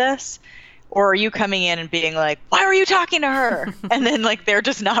more of this. Or are you coming in and being like, why were you talking to her? And then they're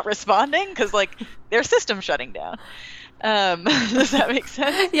just not responding because their system's shutting down. Does that make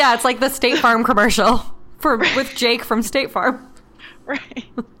sense? Yeah, it's like the State Farm commercial with Jake from State Farm. Right.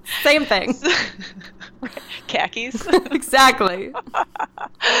 Same thing. Khakis. Exactly.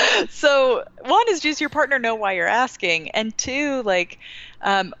 So one is, does your partner know why you're asking? And two,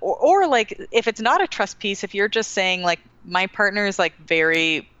 if it's not a trust piece, if you're just saying my partner is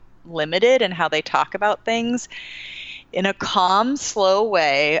very limited in how they talk about things, in a calm, slow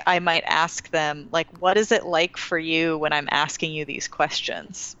way, I might ask them, what is it like for you when I'm asking you these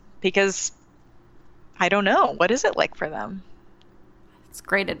questions? Because I don't know. What is it like for them? It's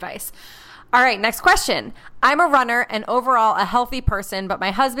great advice. All right, next question. I'm a runner and overall a healthy person, but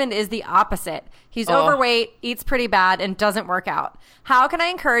my husband is the opposite. He's overweight, eats pretty bad, and doesn't work out. How can I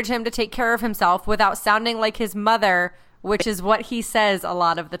encourage him to take care of himself without sounding like his mother, which is what he says a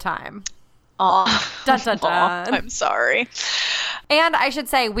lot of the time? Oh, dun, dun, dun. I'm sorry. And I should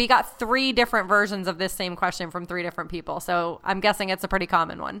say, we got 3 different versions of this same question from 3 different people, so I'm guessing it's a pretty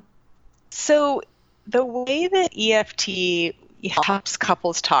common one. So the way that EFT helps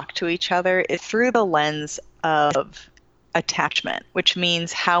couples talk to each other is through the lens of attachment, which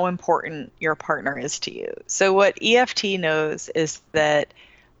means how important your partner is to you. So what EFT knows is that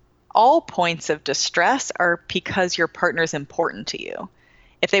all points of distress are because your partner is important to you.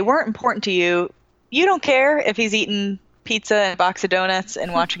 If they weren't important to you, you don't care if he's eating pizza and a box of donuts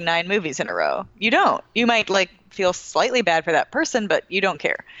and watching 9 movies in a row. You don't. You might feel slightly bad for that person, but you don't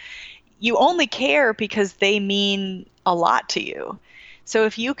care. You only care because they mean a lot to you. So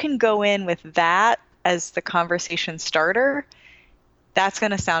if you can go in with that as the conversation starter, that's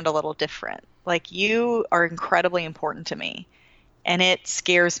going to sound a little different. You are incredibly important to me. And it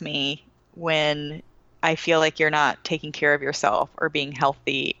scares me when I feel like you're not taking care of yourself or being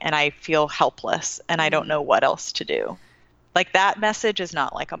healthy, and I feel helpless and I don't know what else to do. That message is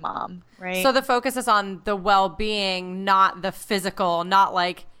not like a mom, right? So the focus is on the well-being, not the physical, not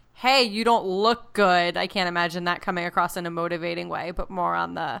hey, you don't look good. I can't imagine that coming across in a motivating way, but more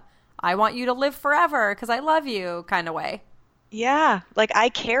on the, I want you to live forever because I love you kind of way. Yeah. I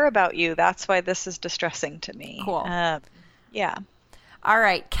care about you. That's why this is distressing to me. Cool. Yeah. All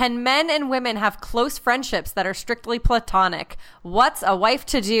right. Can men and women have close friendships that are strictly platonic? What's a wife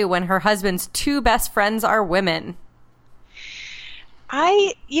to do when her husband's 2 best friends are women?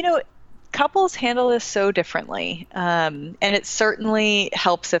 Couples handle this so differently. And it certainly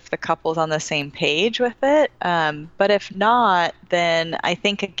helps if the couple's on the same page with it. But if not, then I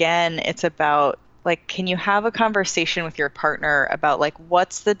think, again, it's about, can you have a conversation with your partner about,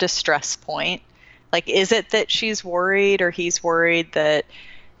 what's the distress point? Is it that she's worried or he's worried that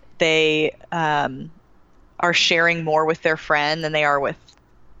they are sharing more with their friend than they are with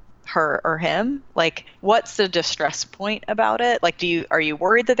her or him? What's the distress point about it? Are you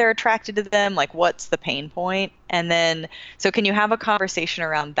worried that they're attracted to them? What's the pain point? And then, so can you have a conversation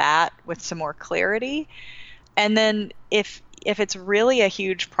around that with some more clarity? And then if it's really a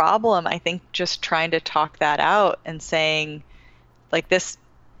huge problem, I think just trying to talk that out and saying, this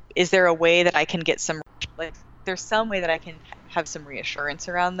is there a way that I can get some, like, there's some way that I can have some reassurance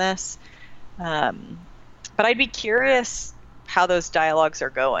around this. But I'd be curious how those dialogues are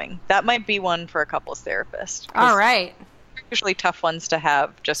going. That might be one for a couples therapist. All right. Usually tough ones to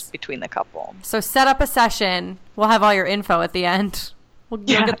have just between the couple. So set up a session. We'll have all your info at the end.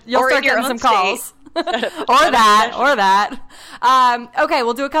 You'll start getting some calls. or that. Okay,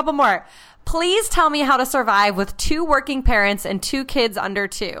 we'll do a couple more. Please tell me how to survive with 2 working parents and 2 kids under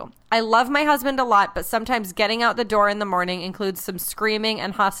 2. I love my husband a lot, but sometimes getting out the door in the morning includes some screaming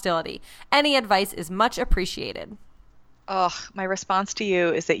and hostility. Any advice is much appreciated. Oh, my response to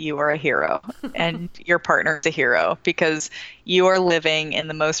you is that you are a hero and your partner is a hero, because you are living in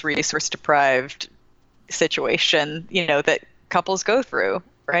the most resource deprived situation, that couples go through,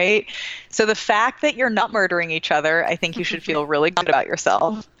 right? So the fact that you're not murdering each other, I think you should feel really good about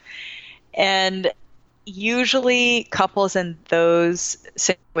yourself. And usually couples in those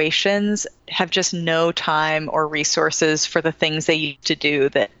situations have just no time or resources for the things they used to do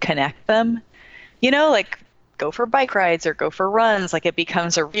that connect them. Like go for bike rides or go for runs. Like it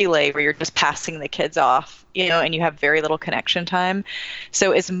becomes a relay where you're just passing the kids off, and you have very little connection time.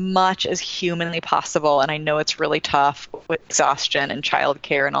 So as much as humanly possible, and I know it's really tough with exhaustion and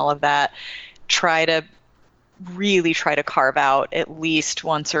childcare and all of that, really try to carve out at least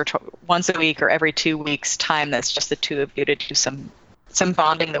once a week or every 2 weeks time that's just the two of you to do some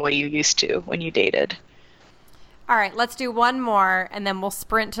bonding the way you used to when you dated. All right, let's do one more and then we'll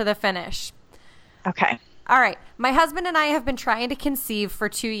sprint to the finish. Okay. All right. My husband and I have been trying to conceive for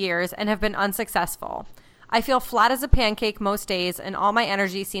 2 years and have been unsuccessful. I feel flat as a pancake most days, and all my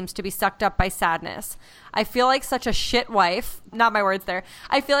energy seems to be sucked up by sadness. I feel like such a shit wife. Not my words there.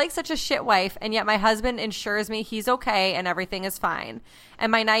 I feel like such a shit wife, and yet my husband assures me he's okay and everything is fine.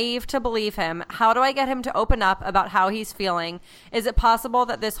 Am I naive to believe him? How do I get him to open up about how he's feeling? Is it possible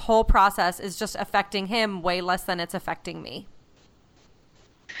that this whole process is just affecting him way less than it's affecting me?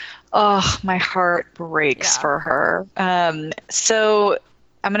 Oh, my heart breaks for her. So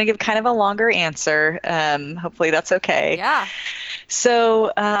I'm going to give kind of a longer answer. Hopefully that's okay. Yeah.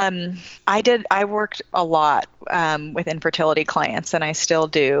 So I worked a lot with infertility clients, and I still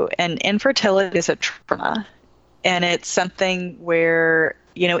do. And infertility is a trauma. And it's something where,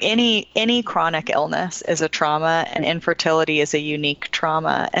 any chronic illness is a trauma, and infertility is a unique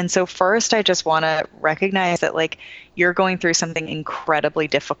trauma. And so first, I just want to recognize that, you're going through something incredibly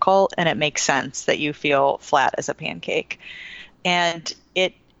difficult, and it makes sense that you feel flat as a pancake. And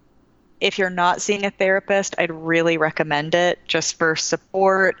if you're not seeing a therapist, I'd really recommend it just for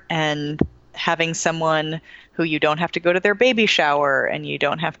support and having someone who you don't have to go to their baby shower and you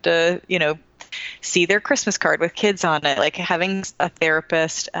don't have to, see their Christmas card with kids on it. Like having a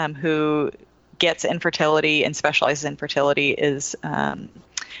therapist who gets infertility and specializes in fertility is,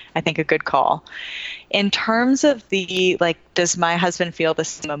 I think, a good call. In terms of does my husband feel the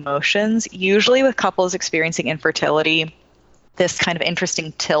same emotions? Usually with couples experiencing infertility, this kind of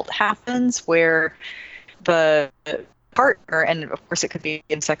interesting tilt happens where the partner, and of course it could be a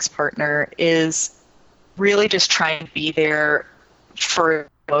same-sex partner, is really just trying to be there for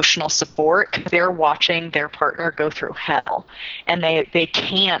emotional support. They're watching their partner go through hell, and they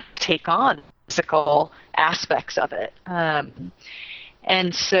can't take on physical aspects of it. And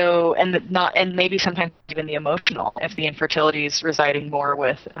maybe sometimes even the emotional, if the infertility is residing more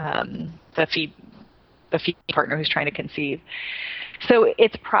with the female partner who's trying to conceive. So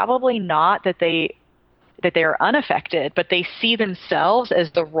it's probably not that they are unaffected, but they see themselves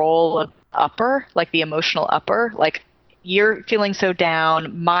as the role of upper, like the emotional upper, like you're feeling so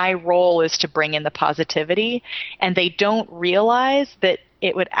down, my role is to bring in the positivity. And they don't realize that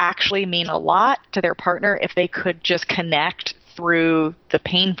it would actually mean a lot to their partner if they could just connect through the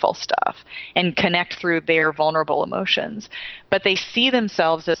painful stuff and connect through their vulnerable emotions. But they see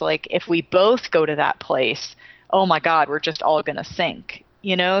themselves as if we both go to that place, oh my God, we're just all going to sink,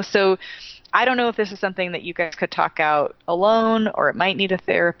 So I don't know if this is something that you guys could talk out alone, or it might need a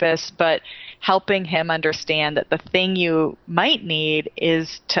therapist, but helping him understand that the thing you might need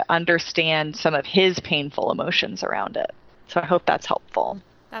is to understand some of his painful emotions around it. So I hope that's helpful.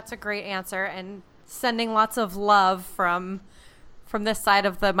 That's a great answer, and sending lots of love from this side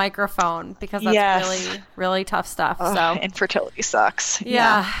of the microphone, because that's really, really tough stuff. So infertility sucks.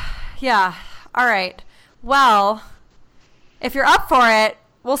 Yeah. All right. Well, if you're up for it,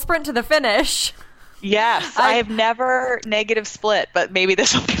 we'll sprint to the finish. Yes. I have never negative split, but maybe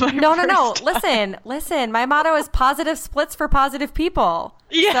this will be my first. No. Listen. My motto is positive splits for positive people.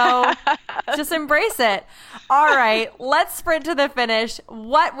 Yeah. So just embrace it. All right. Let's sprint to the finish.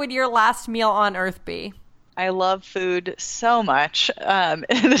 What would your last meal on earth be? I love food so much that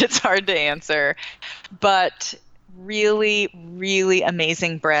it's hard to answer. But really, really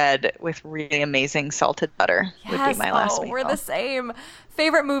amazing bread with really amazing salted butter would be Yes. my last Oh, meal. we're the same.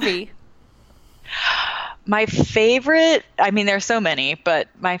 Favorite movie? My favorite, I mean, there's so many, but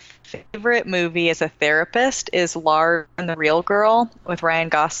my favorite movie as a therapist is Lars and the Real Girl with Ryan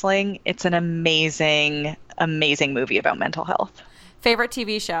Gosling. It's an amazing, amazing movie about mental health. Favorite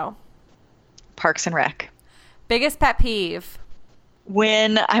TV show? Parks and Rec. Biggest pet peeve?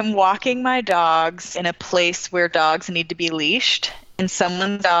 When I'm walking my dogs in a place where dogs need to be leashed and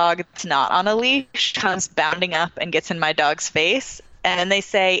someone's dog that's not on a leash comes bounding up and gets in my dog's face and they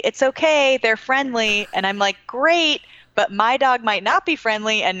say, it's okay, they're friendly. And I'm like, great, but my dog might not be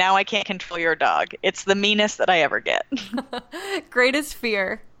friendly and now I can't control your dog. It's the meanest that I ever get. Greatest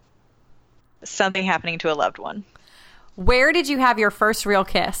fear? Something happening to a loved one. Where did you have your first real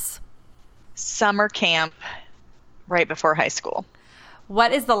kiss? Summer camp right before high school.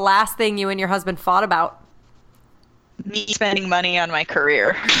 What is the last thing you and your husband fought about? Me spending money on my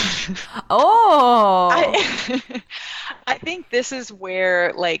career. Oh. I think this is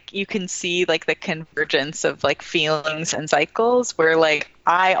where like you can see like the convergence of like feelings and cycles where like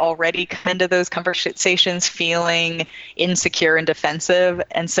I already come into those conversations feeling insecure and defensive,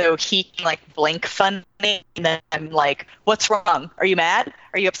 and so he can like blink funny and then I'm like, what's wrong? Are you mad?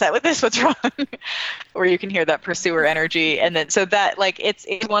 Are you upset with this? What's wrong? Or you can hear that pursuer energy, and then so that like it's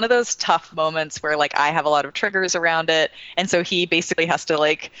one of those tough moments where like I have a lot of triggers around it, and so he basically has to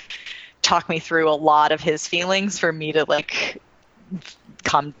like talk me through a lot of his feelings for me to like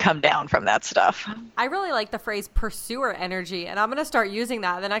come down from that stuff. I really like the phrase pursuer energy, and I'm going to start using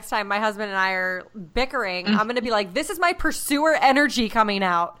that the next time my husband and I are bickering. I'm going to be like, this is my pursuer energy coming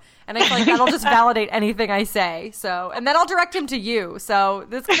out. And I feel like that'll just validate anything I say. So, and then I'll direct him to you. So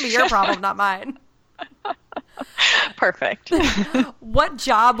this is going to be your problem, not mine. Perfect. What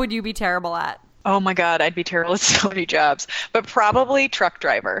job would you be terrible at? Oh my God, I'd be terrible at so many jobs, but probably truck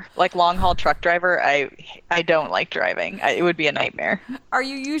driver, like long haul truck driver. I don't like driving. It would be a nightmare. Are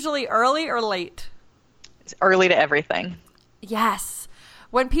you usually early or late? It's early to everything. Yes.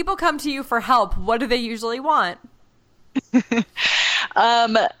 When people come to you for help, what do they usually want?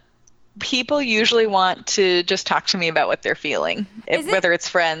 People usually want to just talk to me about what they're feeling, whether it's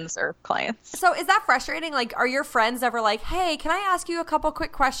friends or clients. So is that frustrating? Like, are your friends ever like, hey, can I ask you a couple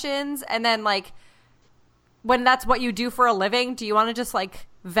quick questions? And then like, when that's what you do for a living, do you want to just like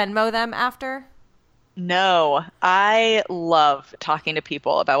Venmo them after? No, I love talking to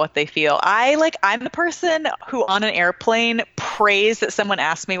people about what they feel. I'm the person who on an airplane prays that someone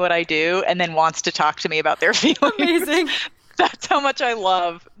asks me what I do and then wants to talk to me about their feelings. Amazing. That's how much I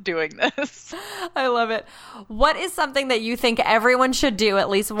love doing this. I love it. What is something that you think everyone should do at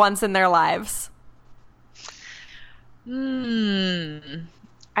least once in their lives? I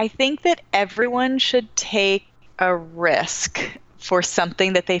think that everyone should take a risk for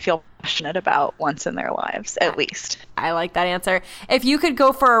something that they feel passionate about once in their lives, at least. I like that answer. If you could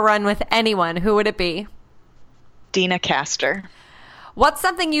go for a run with anyone, who would it be? Dina Castor. What's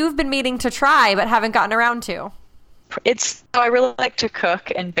something you've been meaning to try but haven't gotten around to? I really like to cook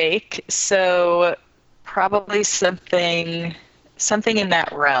and bake, so probably something in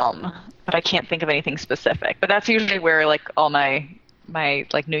that realm, but I can't think of anything specific. But that's usually where like all my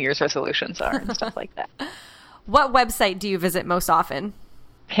like New Year's resolutions are and stuff like that. What website do you visit most often?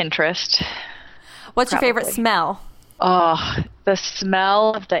 Pinterest. What's your favorite smell? Oh, the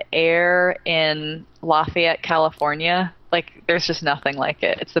smell of the air in Lafayette, California. Like there's just nothing like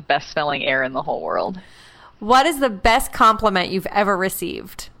it. It's the best smelling air in the whole world. What is the best compliment you've ever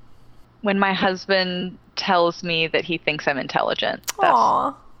received? When my husband tells me that he thinks I'm intelligent.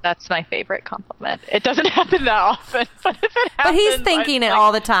 That's my favorite compliment. It doesn't happen that often, but if it happens, but he's thinking it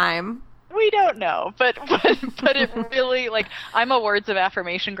all the time. We don't know, but it really, like, I'm a words of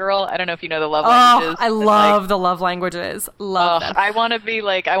affirmation girl. I don't know if you know the love languages. I love the love languages. Love them. I want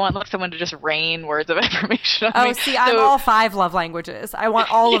someone to just rain words of affirmation on me. See, I'm all 5 love languages. I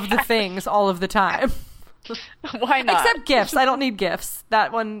want all of the things all of the time. Why not? Except gifts. I don't need gifts.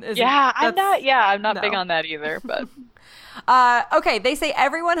 That one is. I'm not big on that either. But okay, they say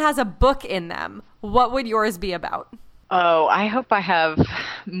everyone has a book in them. What would yours be about? Oh, I hope I have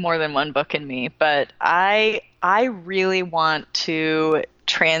more than one book in me, but I really want to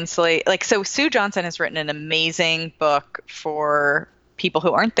translate. Like, so Sue Johnson has written an amazing book for people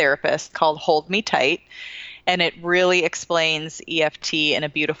who aren't therapists called Hold Me Tight. And it really explains EFT in a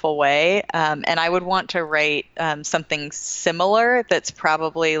beautiful way. And I would want to write something similar that's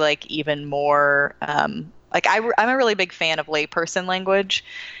probably like even more, I'm a really big fan of layperson language.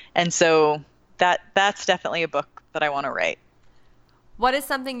 And so that's definitely a book that I want to write. What is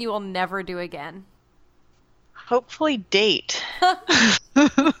something you will never do again? Hopefully date. That's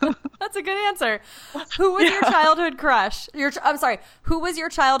a good answer. Who was your childhood crush? I'm sorry. Who was your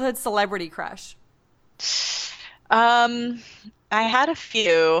childhood celebrity crush? I had a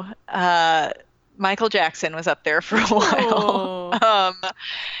few. Michael Jackson was up there for a while.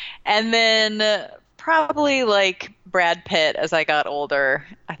 And then probably like Brad Pitt as I got older.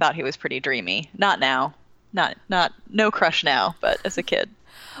 I thought he was pretty dreamy. Not now. No crush now, but as a kid.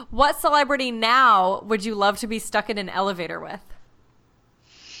 What celebrity now would you love to be stuck in an elevator with?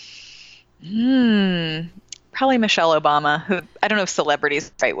 Probably Michelle Obama, who I don't know if celebrity is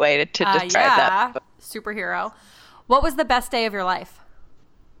the right way to describe that. But. Superhero. What was the best day of your life?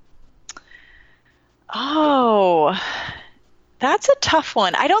 Oh, that's a tough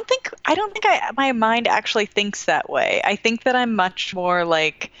one. I don't think my mind actually thinks that way. I think that I'm much more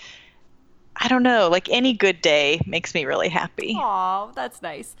like, I don't know, like any good day makes me really happy. Oh, that's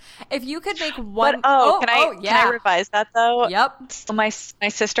nice. If you could make one... Can I revise that though? Yep. So my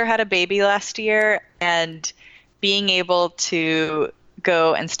sister had a baby last year, and being able to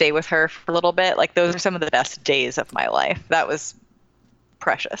go and stay with her for a little bit, like those are some of the best days of my life. That was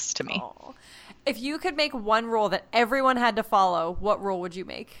precious to me. Oh. If you could make one rule that everyone had to follow, what rule would you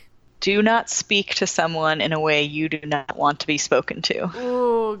make? Do not speak to someone in a way you do not want to be spoken to.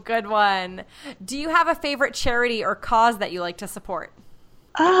 Ooh, good one. Do you have a favorite charity or cause that you like to support?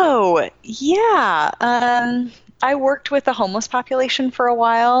 Oh, yeah. I worked with the homeless population for a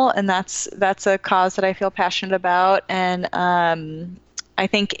while, and that's a cause that I feel passionate about. And I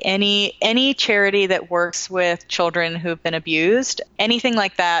think any charity that works with children who've been abused, anything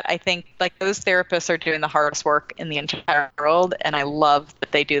like that, I think like those therapists are doing the hardest work in the entire world, and I love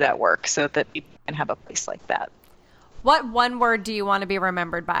that they do that work so that people can have a place like that. What one word do you want to be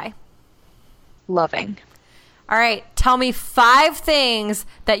remembered by? Loving. All right, tell me 5 things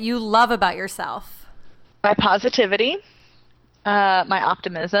that you love about yourself. My positivity, my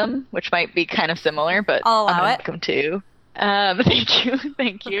optimism, which might be kind of similar, but I'll allow it. Welcome to.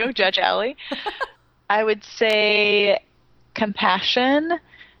 Thank you, Judge Allie. I would say compassion,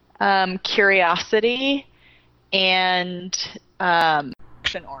 curiosity, and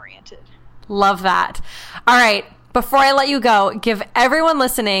action-oriented. Love that. All right, before I let you go, give everyone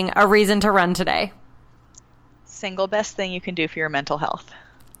listening a reason to run today. Single best thing you can do for your mental health.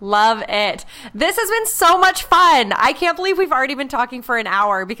 Love it. This has been so much fun. I can't believe we've already been talking for an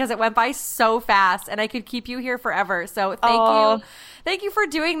hour because it went by so fast and I could keep you here forever. So thank you. Thank you for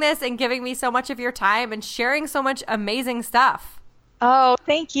doing this and giving me so much of your time and sharing so much amazing stuff. Oh,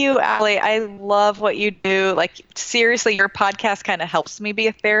 thank you, Allie. I love what you do. Like, seriously, your podcast kind of helps me be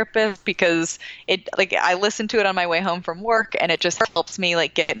a therapist because I listen to it on my way home from work, and it just helps me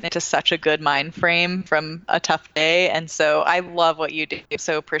like get into such a good mind frame from a tough day. And so I love what you do.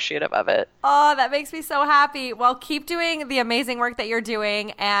 So appreciative of it. Oh, that makes me so happy. Well, keep doing the amazing work that you're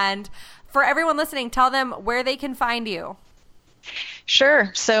doing. And for everyone listening, tell them where they can find you.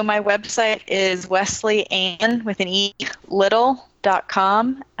 Sure. So my website is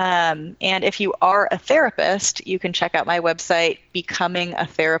wesleyannlittle.com. And if you are a therapist, you can check out my website,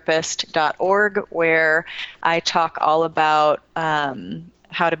 becomingatherapist.org, where I talk all about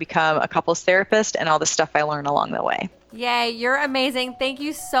how to become a couples therapist and all the stuff I learn along the way. Yay, you're amazing. Thank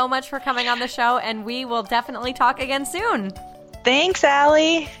you so much for coming on the show, and we will definitely talk again soon. Thanks,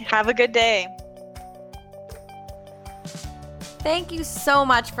 Allie. Have a good day. Thank you so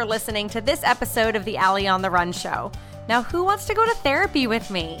much for listening to this episode of the Allie on the Run show. Now, who wants to go to therapy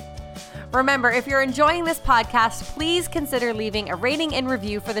with me? Remember, if you're enjoying this podcast, please consider leaving a rating and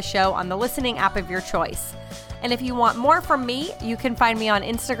review for the show on the listening app of your choice. And if you want more from me, you can find me on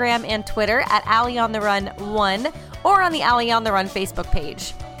Instagram and Twitter at AllieOnTheRun1 or on the Allie on the Run Facebook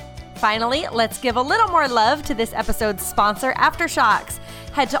page. Finally, let's give a little more love to this episode's sponsor, Aftershocks.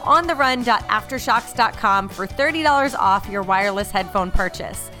 Head to ontherun.aftershocks.com for $30 off your wireless headphone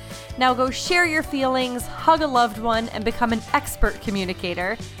purchase. Now go share your feelings, hug a loved one, and become an expert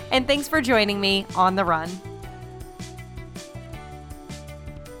communicator. And thanks for joining me on the run.